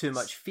say there's too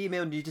much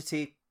female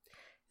nudity,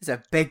 there's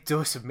a big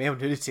dose of male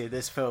nudity in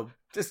this film.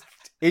 Just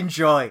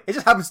enjoy. It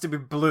just happens to be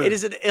blue. It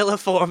is an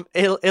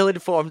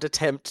ill-informed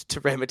attempt to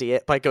remedy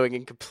it by going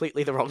in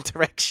completely the wrong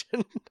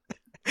direction.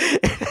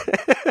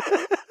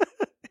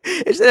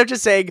 Instead of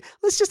just saying,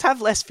 let's just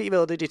have less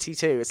female nudity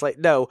too. It's like,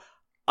 no,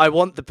 I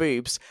want the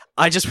boobs.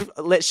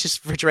 Let's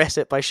just redress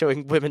it by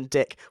showing women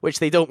dick, which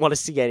they don't want to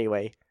see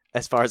anyway,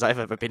 as far as I've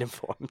ever been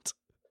informed.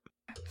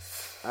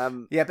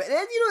 Yeah, but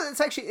then,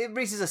 it's actually, it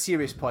raises a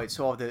serious point,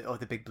 so of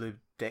the big blue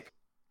dick.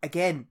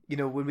 again,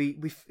 when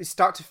we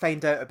start to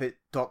find out about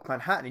Doc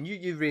Manhattan, and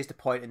you raised a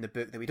point in the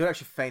book that we don't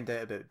actually find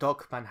out about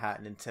Doc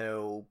Manhattan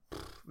until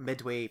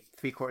midway,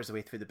 3/4 of the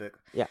way through the book.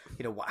 Yeah.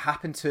 What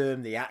happened to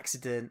him, the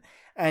accident,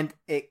 and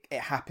it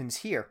happens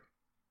here.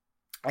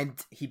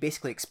 And he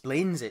basically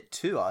explains it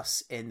to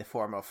us in the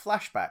form of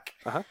flashback,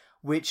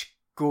 which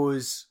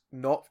goes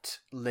not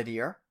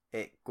linear.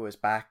 It goes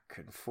back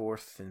and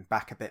forth and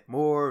back a bit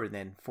more and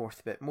then forth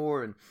a bit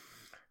more and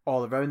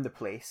all around the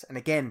place. And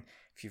again,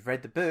 if you've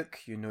read the book,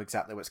 you know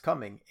exactly what's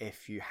coming.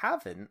 If you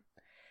haven't,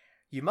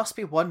 you must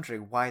be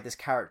wondering why this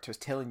character is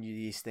telling you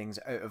these things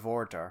out of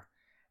order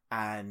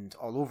and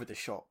all over the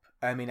shop.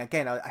 I mean,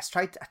 again, I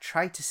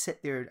tried to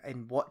sit there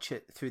and watch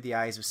it through the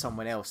eyes of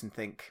someone else and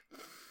think,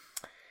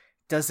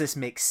 does this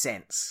make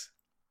sense?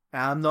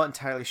 I'm not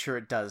entirely sure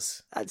it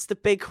does. That's the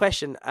big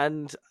question,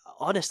 and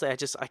honestly,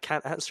 I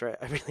can't answer it.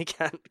 I really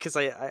can't, because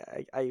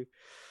I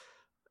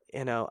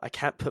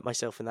can't put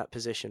myself in that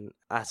position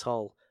at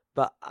all.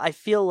 But I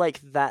feel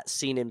like that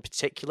scene in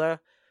particular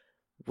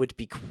would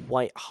be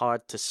quite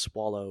hard to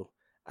swallow.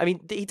 I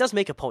mean, he does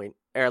make a point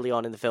early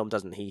on in the film,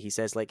 doesn't he? He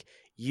says, like,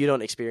 you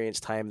don't experience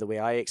time the way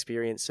I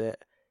experience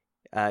it.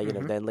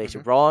 Then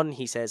later on,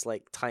 he says,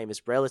 like, time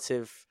is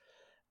relative.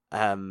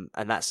 And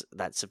that's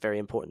a very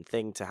important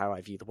thing to how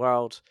I view the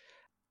world.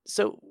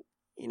 So,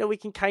 we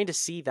can kind of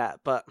see that,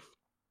 but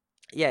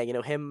yeah,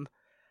 him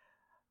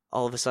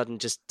all of a sudden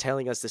just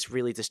telling us this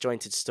really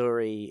disjointed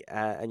story,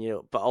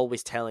 but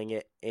always telling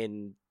it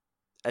in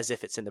as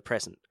if it's in the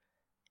present.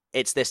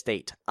 It's this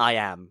date, I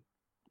am.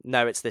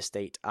 Now it's this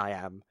date, I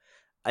am.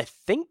 I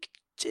think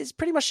it's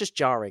pretty much just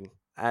jarring,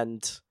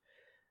 and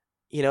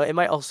it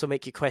might also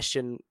make you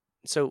question.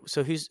 So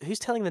who's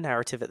telling the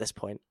narrative at this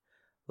point?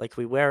 Like,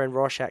 we were in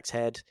Rorschach's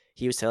head,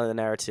 he was telling the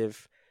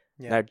narrative.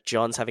 Yeah. Now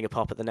John's having a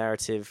pop at the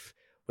narrative.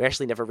 We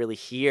actually never really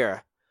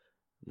hear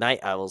Night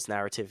Owl's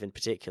narrative in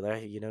particular.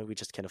 We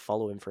just kind of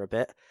follow him for a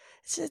bit.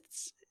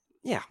 It's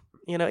yeah.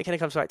 It kind of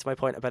comes back to my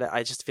point about it.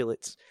 I just feel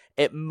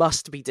it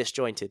must be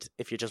disjointed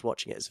if you're just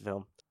watching it as a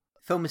film.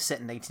 The film is set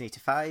in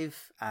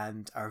 1985,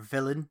 and our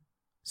villain,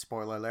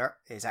 spoiler alert,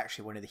 is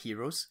actually one of the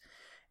heroes,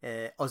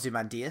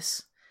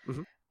 Ozymandias,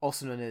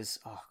 also known as,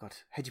 oh god,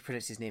 how do you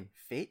pronounce his name?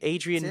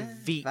 Adrian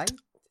Veidt.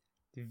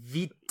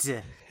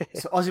 Veidt.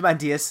 So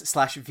Ozymandias /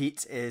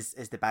 Veidt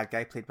is the bad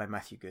guy, played by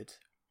Matthew Good.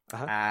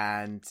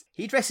 And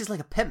he dresses like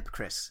a pimp,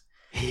 Chris.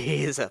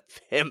 He is a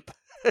pimp.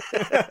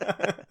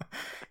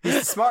 He's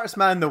the smartest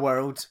man in the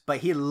world, but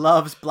he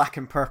loves black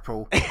and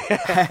purple.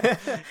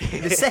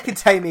 The second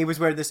time he was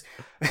wearing this,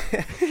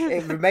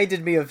 it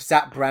reminded me of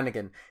Zach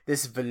Brannigan,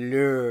 this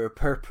velour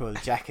purple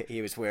jacket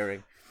he was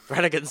wearing.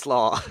 Brannigan's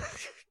Law.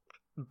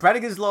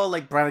 Brannigan's Law,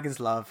 like Brannigan's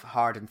Love,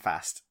 hard and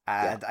fast.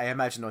 And I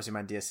imagine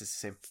Ozymandias is the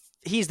same.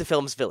 He's the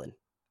film's villain.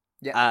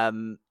 Yeah.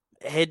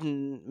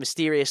 Hidden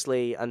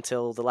mysteriously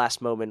until the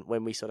last moment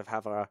when we sort of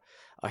have our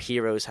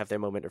heroes have their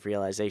moment of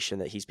realization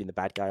that he's been the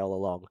bad guy all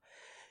along.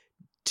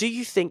 Do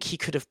you think he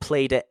could have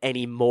played it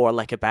any more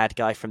like a bad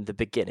guy from the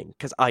beginning?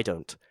 Because I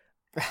don't.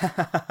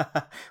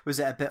 Was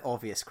it a bit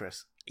obvious,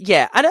 Chris?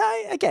 Yeah, and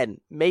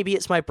again, maybe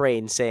it's my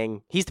brain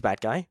saying, he's the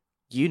bad guy.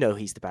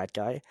 He's the bad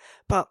guy.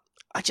 But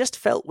I just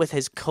felt with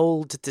his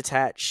cold,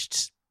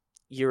 detached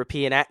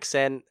European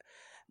accent,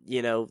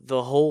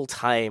 the whole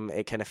time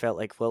it kind of felt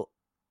like, well,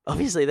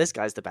 obviously this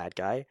guy's the bad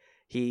guy.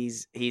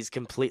 He's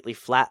completely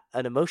flat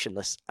and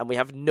emotionless, and we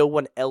have no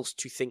one else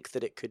to think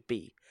that it could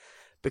be.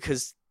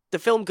 Because the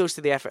film goes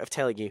to the effort of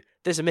telling you,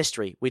 there's a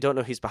mystery, we don't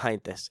know who's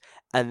behind this,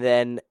 and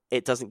then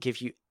it doesn't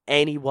give you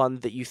anyone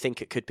that you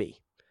think it could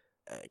be.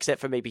 Except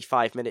for maybe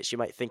 5 minutes, you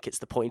might think it's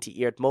the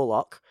pointy-eared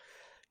Moloch.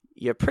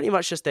 You're pretty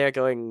much just there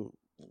going,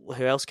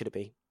 who else could it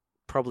be?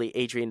 Probably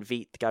Adrian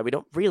Veidt, the guy we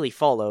don't really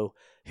follow,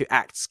 who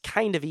acts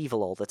kind of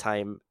evil all the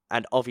time,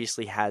 and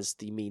obviously has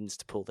the means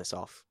to pull this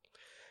off.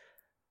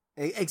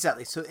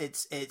 Exactly. So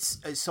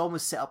it's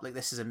almost set up like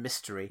this is a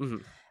mystery,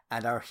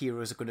 and our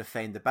heroes are going to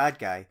find the bad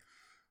guy.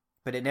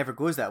 But it never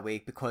goes that way,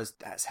 because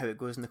that's how it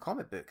goes in the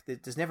comic book.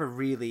 There's never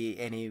really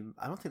any...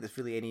 I don't think there's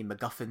really any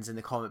MacGuffins in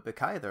the comic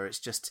book either. It's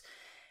just...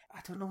 I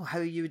don't know how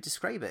you would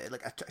describe it.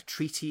 Like a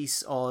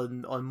treatise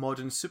on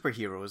modern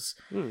superheroes.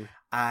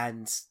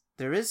 And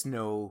there is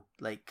no,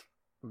 like,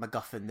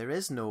 MacGuffin. There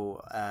is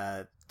no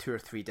 2 or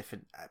 3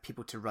 different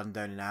people to run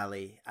down an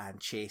alley and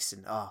chase,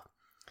 and,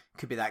 it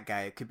could be that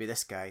guy, it could be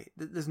this guy.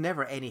 There's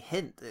never any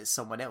hint that it's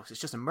someone else.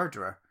 It's just a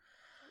murderer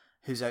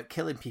who's out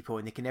killing people,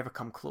 and they can never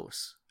come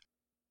close.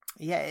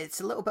 Yeah, it's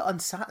a little bit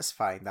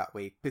unsatisfying that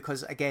way,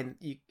 because again,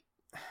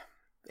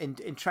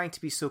 in trying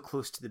to be so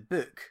close to the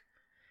book,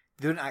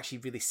 they don't actually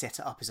really set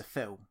it up as a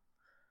film.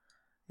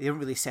 They don't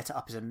really set it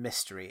up as a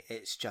mystery.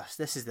 It's just,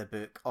 this is the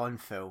book on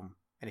film,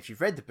 and if you've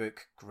read the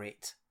book,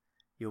 great.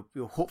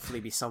 You'll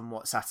hopefully be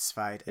somewhat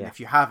satisfied, and if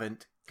you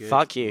haven't, good.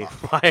 Fuck you.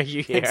 Why are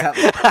you here?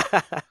 Exactly.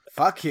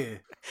 Fuck you.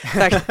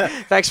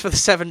 Thanks for the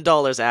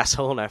 $7,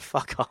 asshole. Now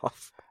fuck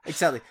off.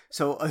 Exactly.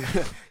 So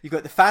you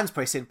got the fans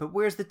price in, but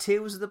where's the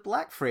Tales of the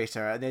Black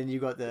Freighter? And then you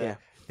got the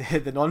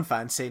the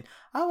non-fans saying,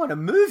 I want a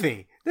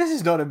movie. This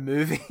is not a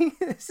movie.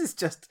 This is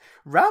just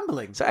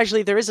rambling. So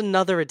actually, there is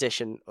another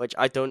edition, which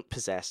I don't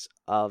possess,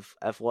 of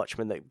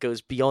Watchmen that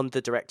goes beyond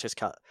the director's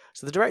cut.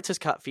 So the director's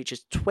cut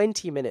features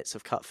 20 minutes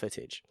of cut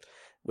footage,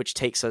 which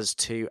takes us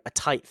to a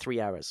tight 3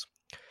 hours.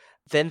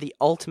 Then the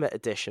Ultimate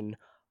Edition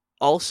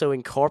also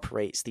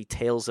incorporates the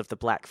Tales of the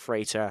Black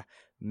Freighter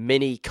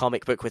mini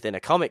comic book within a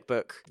comic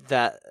book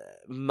that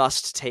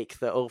must take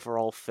the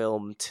overall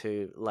film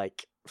to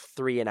like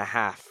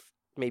 3.5,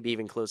 maybe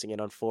even closing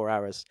in on 4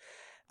 hours.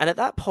 And at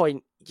that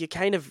point, you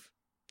kind of,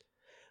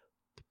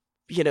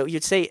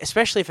 you'd say,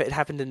 especially if it had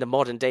happened in the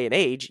modern day and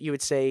age, you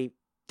would say,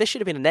 this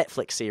should have been a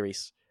Netflix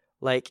series.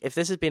 Like, if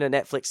this had been a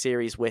Netflix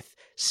series with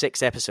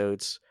 6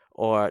 episodes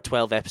or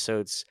 12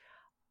 episodes,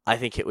 I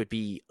think it would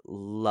be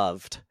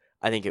loved.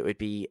 I think it would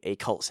be a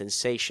cult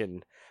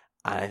sensation.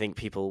 And I think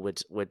people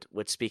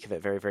would speak of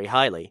it very, very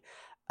highly.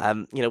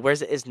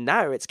 Whereas it is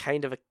now, it's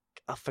kind of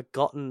a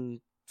forgotten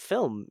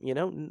film.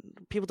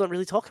 People don't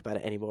really talk about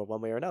it anymore,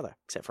 one way or another,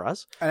 except for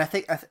us. And I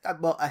think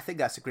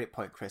that's a great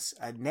point, Chris.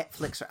 A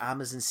Netflix or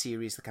Amazon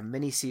series, like a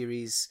mini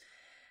series,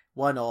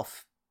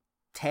 one-off,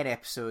 10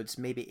 episodes,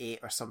 maybe 8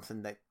 or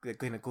something, that they're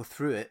going to go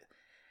through it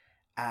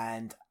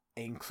and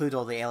include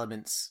all the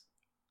elements.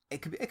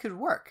 It could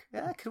work.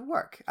 Yeah, it could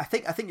work. I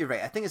think you're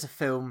right. I think as a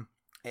film,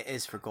 it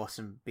is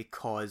forgotten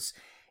because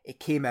it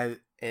came out,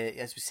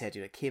 as we said,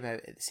 it came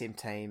out at the same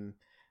time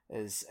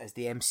as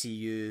the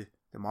MCU,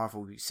 the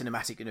Marvel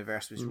Cinematic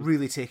Universe, was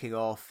really taking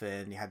off,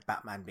 and you had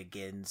Batman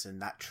Begins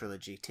and that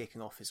trilogy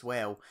taking off as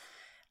well,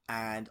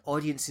 and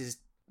audiences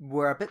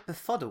were a bit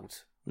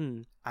befuddled,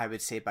 I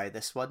would say, by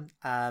this one.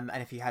 And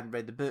if you hadn't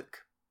read the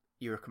book,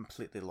 you were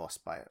completely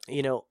lost by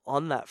it.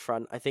 On that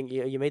front, I think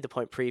you made the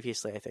point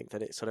previously, I think,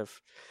 that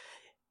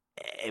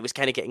it was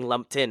kind of getting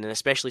lumped in, and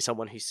especially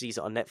someone who sees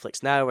it on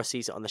Netflix now or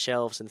sees it on the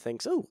shelves and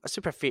thinks, oh, a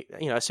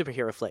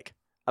superhero flick.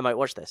 I might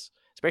watch this,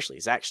 especially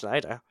Zack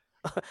Snyder.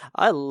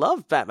 I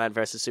love Batman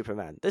versus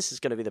Superman. This is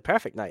going to be the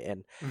perfect night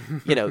in.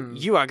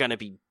 You are going to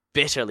be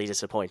bitterly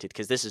disappointed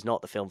because this is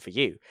not the film for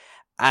you.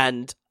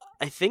 And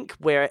I think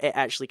where it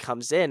actually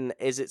comes in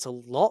is it's a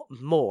lot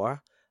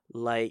more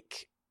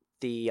like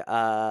the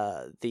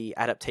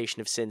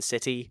adaptation of Sin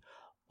City,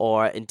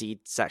 or indeed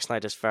Zack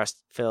Snyder's first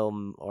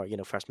film, or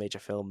first major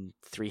film,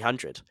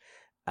 300,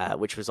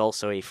 which was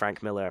also a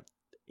Frank Miller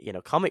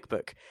comic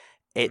book.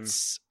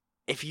 It's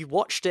if you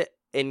watched it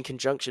in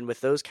conjunction with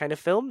those kind of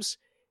films,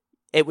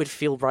 it would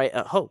feel right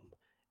at home,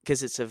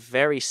 because it's a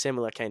very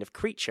similar kind of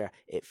creature.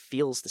 It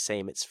feels the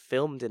same. It's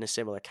filmed in a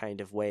similar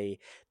kind of way.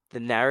 The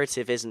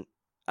narrative isn't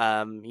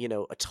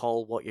at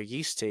all what you're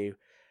used to,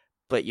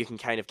 but you can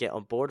kind of get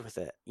on board with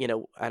it.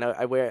 And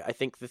I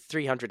think the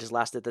 300 has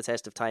lasted the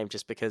test of time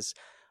just because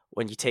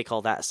when you take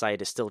all that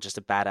aside, it's still just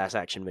a badass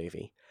action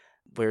movie.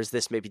 Whereas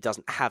this maybe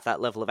doesn't have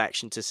that level of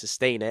action to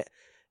sustain it.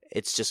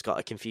 It's just got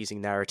a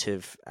confusing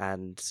narrative,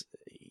 and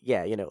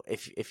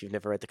if you've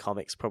never read the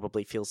comics,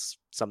 probably feels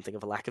something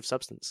of a lack of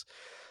substance.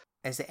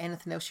 Is there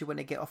anything else you want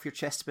to get off your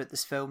chest about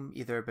this film,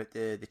 either about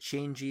the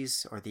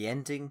changes or the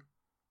ending?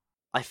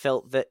 I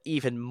felt that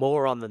even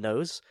more on the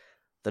nose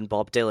than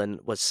Bob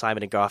Dylan was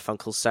Simon and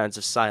Garfunkel's Sounds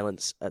of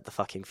Silence at the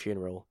fucking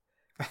funeral.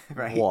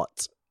 Right.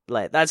 What?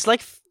 That's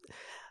like...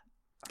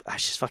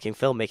 It's just fucking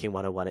filmmaking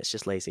 101. It's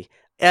just lazy.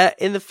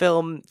 In the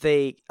film,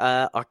 they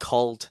are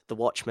called the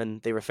Watchmen.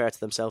 They refer to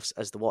themselves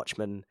as the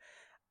Watchmen.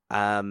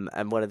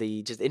 And one of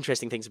the just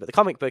interesting things about the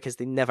comic book is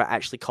they never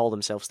actually call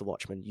themselves the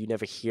Watchmen. You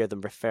never hear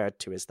them referred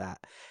to as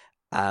that.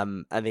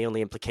 And the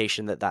only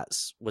implication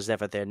that was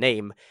ever their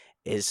name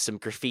is some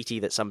graffiti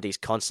that somebody's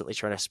constantly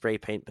trying to spray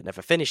paint but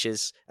never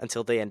finishes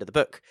until the end of the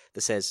book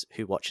that says,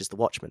 "Who watches the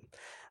Watchmen?"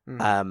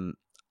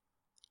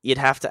 You'd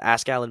have to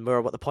ask Alan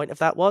Moore what the point of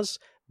that was,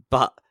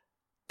 but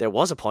there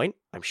was a point,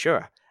 I'm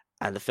sure,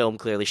 and the film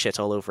clearly shit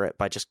all over it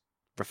by just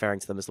referring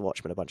to them as the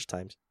Watchmen a bunch of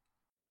times.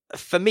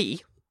 For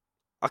me,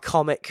 a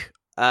comic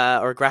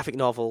or a graphic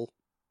novel,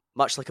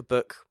 much like a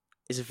book,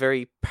 is a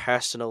very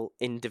personal,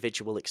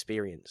 individual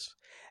experience.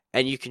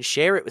 And you can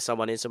share it with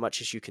someone in so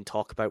much as you can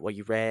talk about what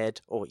you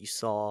read or what you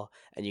saw,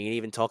 and you can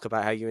even talk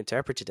about how you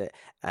interpreted it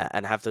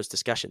and have those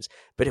discussions.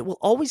 But it will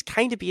always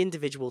kind of be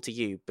individual to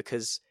you,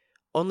 because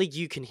only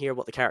you can hear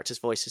what the characters'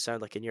 voices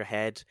sound like in your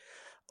head.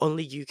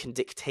 Only you can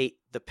dictate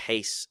the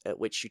pace at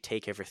which you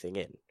take everything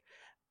in.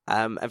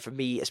 And for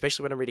me,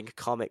 especially when I'm reading a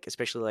comic,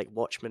 especially like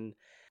Watchmen,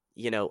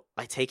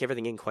 I take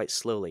everything in quite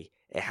slowly.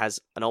 It has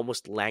an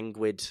almost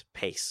languid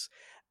pace.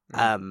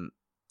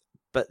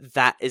 But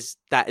that is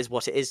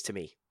what it is to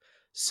me.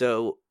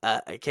 So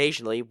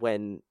occasionally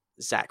when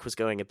Zach was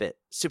going a bit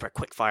super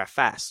quick-fire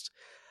fast,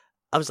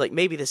 I was like,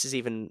 maybe this is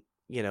even,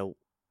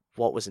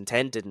 what was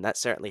intended, and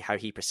that's certainly how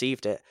he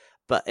perceived it.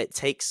 But it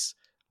takes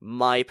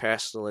my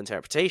personal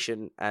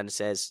interpretation and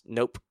says,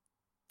 nope,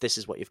 this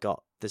is what you've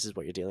got. This is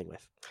what you're dealing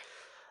with.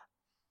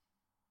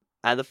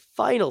 And the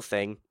final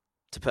thing,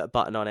 to put a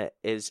button on it,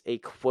 is a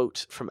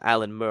quote from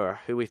Alan Moore,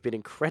 who we've been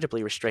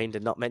incredibly restrained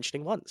in not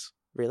mentioning once,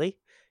 really,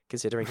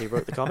 considering he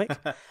wrote the comic.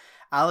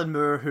 Alan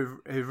Moore,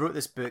 who wrote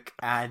this book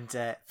and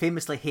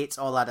famously hates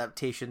all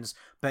adaptations,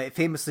 but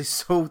famously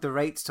sold the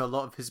rights to a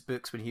lot of his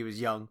books when he was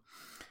young.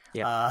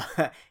 Yeah.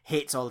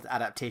 Hates all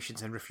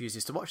adaptations and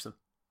refuses to watch them.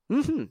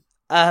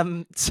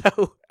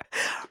 So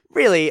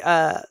really,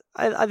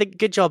 I think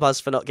good job us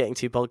for not getting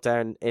too bogged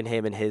down in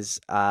him and his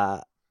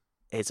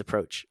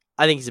approach.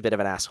 I think he's a bit of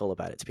an asshole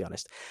about it, to be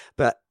honest.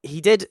 But he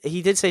did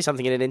say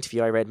something in an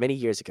interview I read many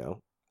years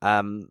ago.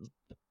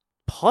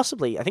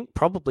 Possibly, I think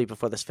probably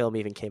before this film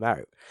even came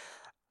out,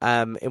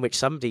 in which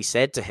somebody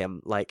said to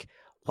him, like,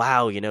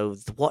 wow,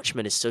 The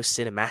Watchmen is so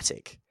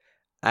cinematic.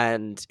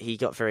 And he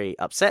got very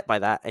upset by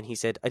that. And he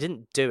said, I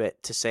didn't do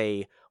it to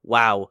say,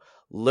 wow,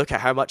 look at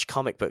how much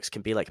comic books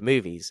can be like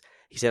movies.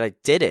 He said, I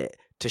did it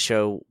to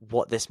show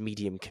what this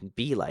medium can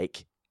be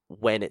like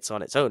when it's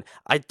on its own.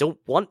 I don't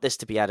want this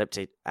to be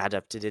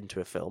adapted into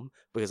a film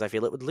because I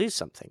feel it would lose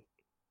something.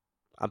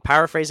 I'm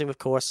paraphrasing, of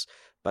course,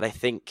 but I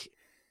think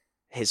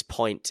his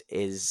point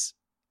is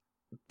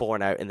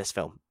borne out in this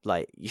film.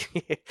 Like,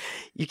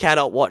 you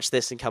cannot watch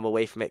this and come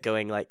away from it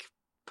going, like,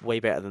 way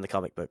better than the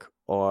comic book,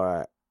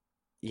 or,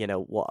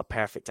 what a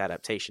perfect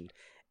adaptation.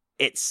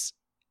 It's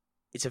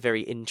a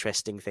very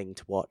interesting thing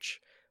to watch.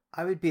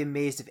 I would be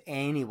amazed if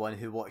anyone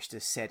who watched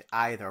this said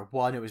either,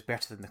 one, it was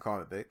better than the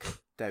comic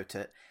book, doubt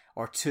it,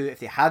 or two, if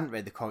they hadn't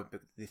read the comic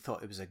book, they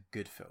thought it was a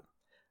good film.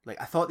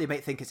 Like, I thought they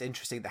might think it's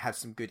interesting that it had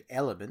some good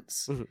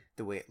elements,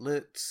 the way it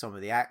looked, some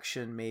of the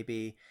action,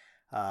 maybe.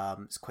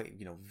 It's quite,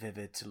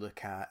 vivid to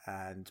look at,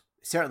 and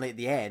certainly at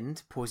the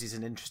end poses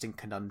an interesting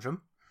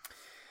conundrum,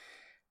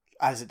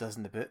 as it does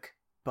in the book.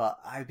 But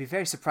I'd be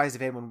very surprised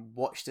if anyone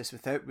watched this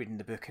without reading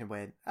the book and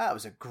went, that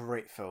was a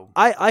great film.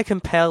 I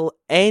compel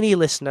any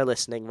listener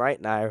listening right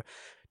now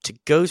to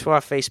go to our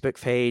Facebook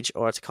page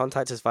or to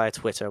contact us via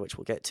Twitter, which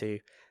we'll get to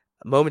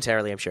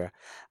momentarily, I'm sure.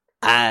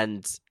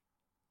 And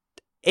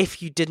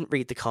if you didn't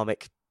read the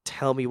comic,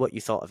 tell me what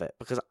you thought of it,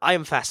 because I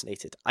am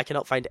fascinated. I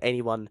cannot find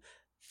anyone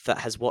that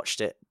has watched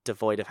it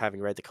devoid of having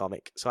read the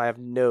comic, so I have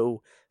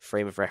no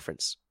frame of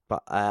reference.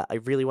 But I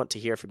really want to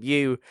hear from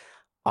you,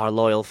 our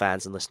loyal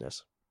fans and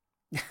listeners.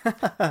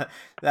 that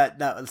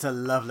was a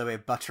lovely way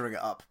of buttering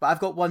it up. But I've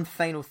got one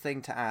final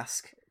thing to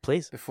ask,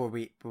 please, before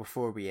we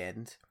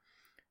end.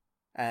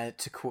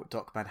 To quote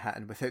Doc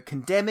Manhattan, without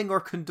condemning or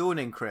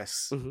condoning,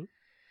 Chris,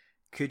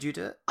 could you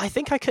do it? I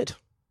think I could.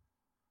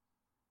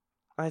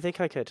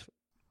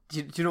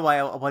 Do you know why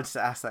I wanted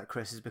to ask that,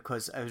 Chris? Is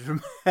because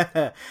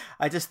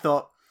I just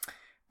thought,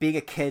 being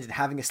a kid and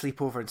having a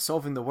sleepover and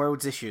solving the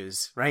world's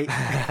issues, right?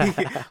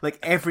 Like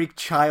every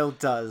child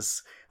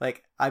does.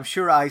 Like, I'm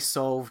sure I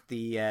solved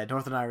the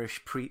Northern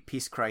Irish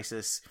peace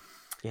crisis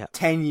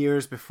 10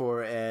 years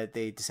before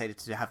they decided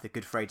to have the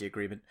Good Friday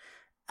Agreement.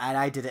 And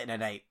I did it in a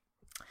night.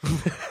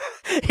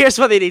 Here's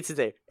what they need to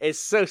do. It's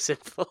so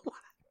simple.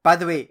 By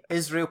the way,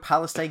 Israel,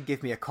 Palestine,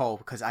 give me a call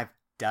because I've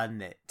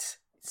done it.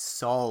 It's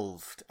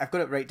solved. I've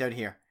got it right down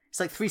here. It's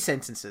like 3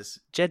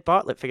 sentences. Jed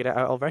Bartlett figured it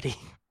out already.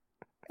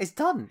 It's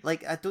done.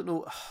 Like, I don't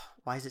know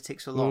why does it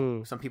take so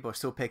long. Some people are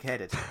so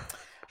pig-headed.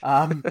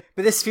 But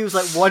this feels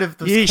like one of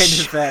those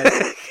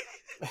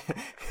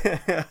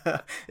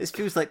this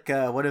feels like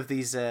one of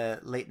these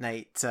late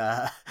night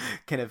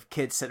kind of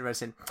kids sitting around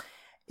saying,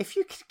 if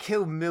you could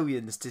kill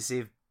millions to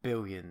save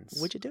billions,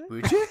 would you do it?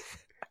 Would you?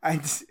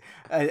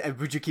 and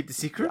would you keep the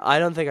secret? I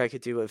don't think I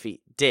could do what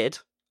he did.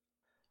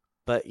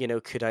 But,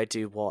 could I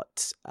do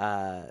what,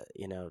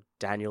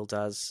 Daniel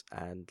does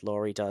and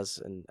Laurie does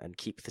and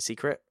keep the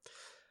secret?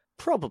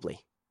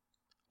 Probably.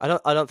 I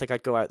don't think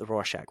I'd go out the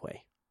Rorschach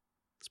way.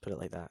 Let's put it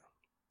like that.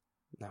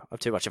 No, I'm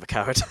too much of a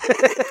coward.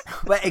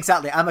 Well,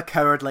 exactly. I'm a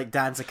coward like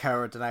Dan's a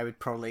coward, and I would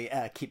probably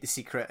keep the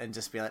secret and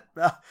just be like,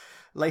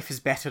 life is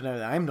better now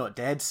that I'm not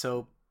dead,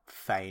 so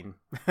fine.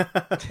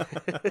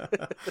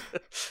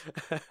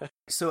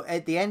 So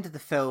at the end of the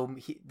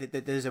film,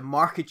 there's a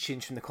marked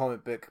change from the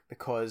comic book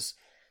because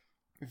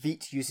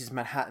Veidt uses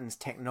Manhattan's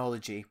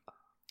technology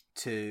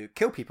to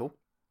kill people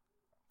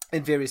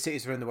in various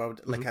cities around the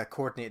world, like a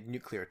coordinated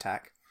nuclear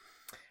attack,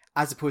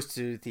 as opposed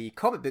to the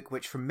comic book,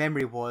 which from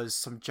memory was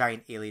some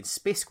giant alien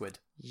space squid.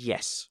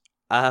 Yes.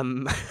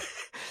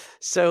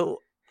 So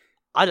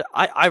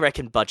I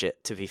reckon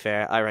budget, to be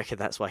fair. I reckon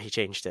that's why he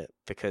changed it,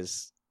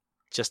 because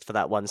just for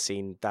that one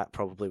scene, that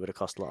probably would have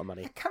cost a lot of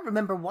money. I can't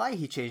remember why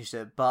he changed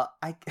it, but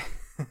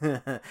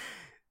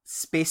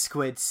Space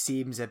Squid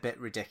seems a bit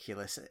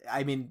ridiculous.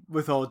 I mean,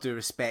 with all due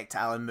respect to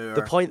Alan Moore,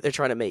 the point they're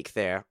trying to make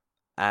there,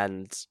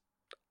 and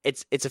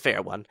it's a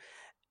fair one,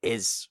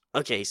 is,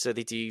 okay, so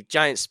they do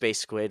giant space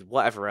squid,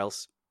 whatever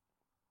else,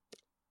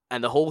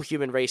 and the whole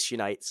human race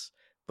unites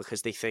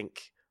because they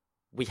think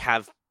we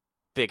have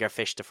bigger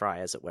fish to fry,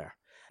 as it were.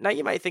 Now,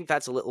 you might think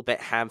that's a little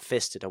bit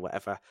ham-fisted or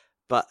whatever,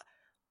 but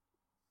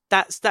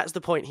that's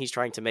the point he's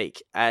trying to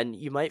make, and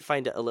you might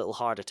find it a little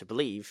harder to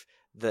believe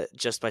that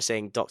just by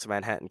saying Dr.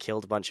 Manhattan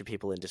killed a bunch of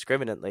people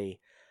indiscriminately,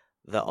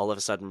 that all of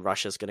a sudden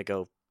Russia's going to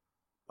go,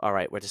 all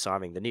right, we're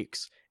disarming the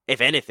nukes. If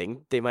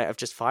anything, they might have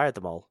just fired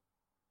them all,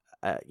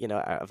 out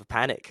of a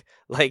panic.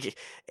 Like,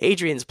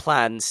 Adrian's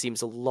plan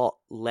seems a lot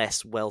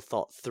less well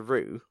thought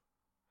through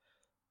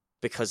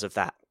because of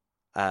that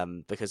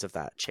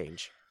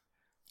change.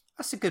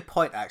 That's a good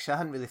point, actually. I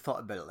hadn't really thought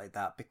about it like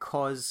that,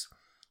 because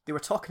they were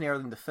talking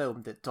earlier in the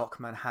film that Doc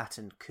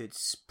Manhattan could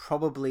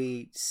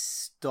probably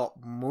stop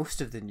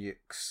most of the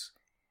nukes.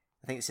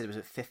 I think it said it was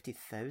at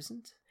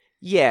 50,000?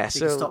 Yeah, They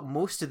so could stop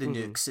most of the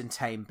nukes in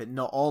time, but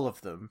not all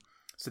of them.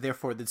 So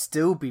therefore, there'd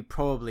still be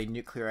probably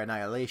nuclear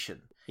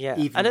annihilation,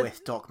 even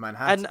with Doc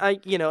Manhattan.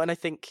 And I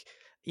think,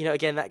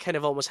 again, that kind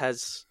of almost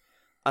has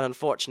an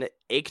unfortunate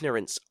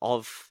ignorance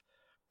of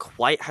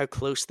quite how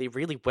close they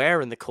really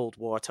were in the Cold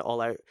War to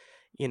all-out,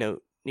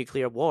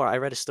 nuclear war. I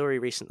read a story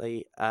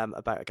recently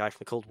about a guy from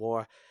the Cold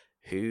War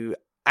who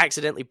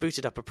accidentally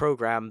booted up a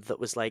program that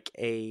was like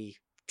a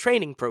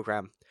training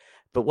program,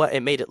 but what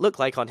it made it look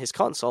like on his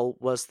console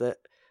was that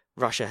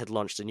Russia had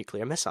launched a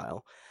nuclear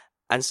missile.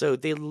 And so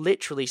they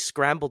literally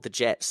scrambled the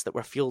jets that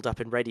were fueled up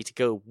and ready to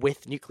go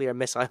with nuclear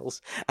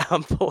missiles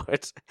on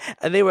board.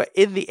 And they were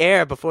in the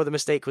air before the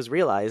mistake was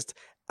realized.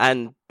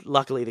 And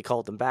luckily they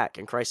called them back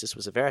and crisis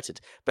was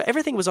averted. But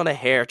everything was on a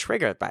hair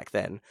trigger back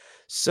then.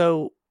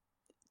 So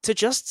to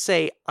just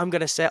say, I'm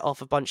going to set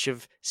off a bunch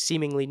of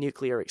seemingly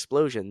nuclear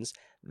explosions,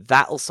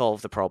 that'll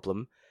solve the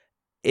problem,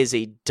 is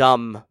a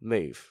dumb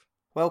move.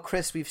 Well,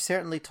 Chris, we've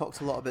certainly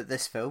talked a lot about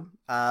this film.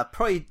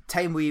 Probably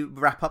time we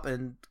wrap up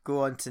and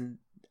go on to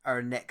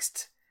our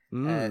next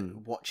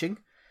watching.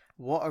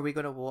 What are we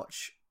going to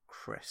watch,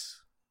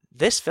 Chris?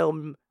 This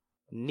film,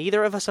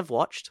 neither of us have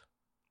watched,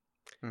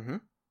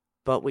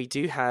 but we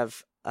do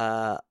have,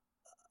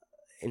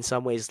 in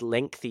some ways,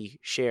 lengthy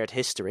shared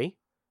history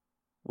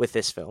with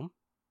this film.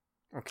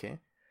 Okay.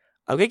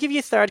 I'm going to give you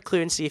a third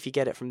clue and see if you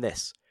get it from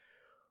this.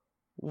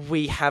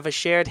 We have a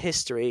shared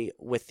history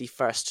with the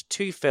first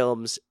two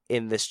films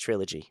in this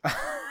trilogy.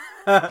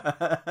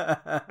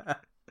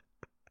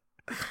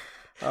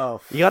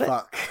 Oh, you got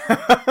fuck.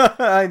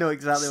 I know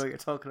exactly what you're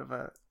talking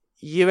about.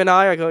 You and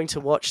I are going to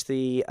watch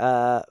the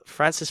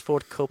Francis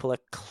Ford Coppola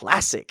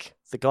classic,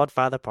 The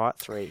Godfather Part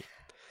 3.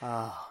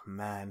 Oh,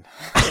 man.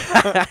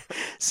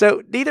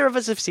 So neither of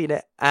us have seen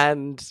it,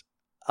 and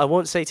I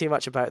won't say too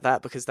much about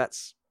that because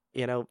that's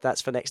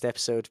for next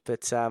episode,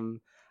 but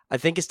I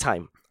think it's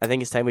time. I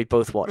think it's time we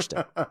both watched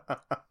it.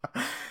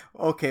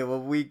 Okay, well,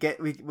 we're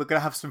gonna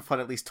have some fun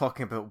at least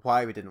talking about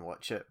why we didn't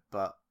watch it,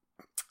 but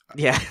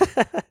yeah.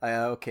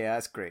 Okay,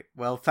 that's great.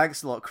 Well,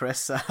 thanks a lot,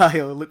 Chris.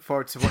 I'll look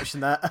forward to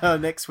watching that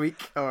next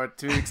week or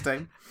 2 weeks'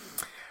 time.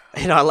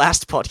 In our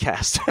last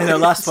podcast. In our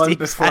last one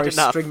before I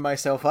enough. string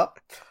myself up.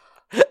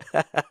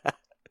 Well,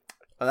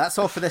 that's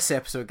all for this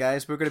episode,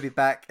 guys. We're going to be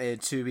back in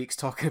 2 weeks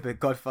talking about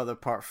Godfather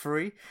Part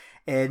 3.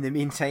 In the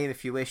meantime,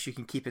 if you wish, you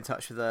can keep in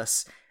touch with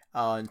us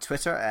on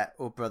Twitter at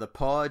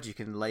OhBrotherPod. You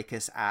can like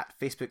us at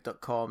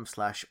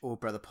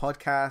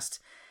facebook.com/OhBrotherPodcast.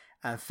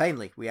 And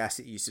finally, we ask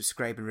that you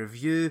subscribe and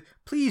review.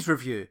 Please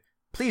review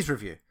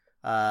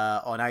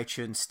on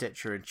iTunes,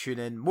 Stitcher, and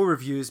TuneIn. More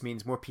reviews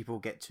means more people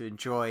get to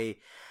enjoy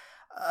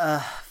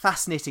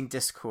fascinating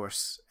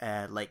discourse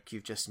like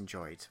you've just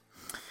enjoyed.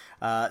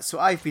 So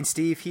I've been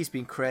Steve, he's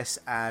been Chris,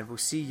 and we'll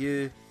see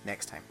you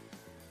next time.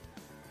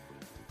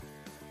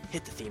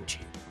 Hit the theme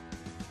tune.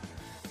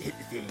 Hit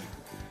the theme.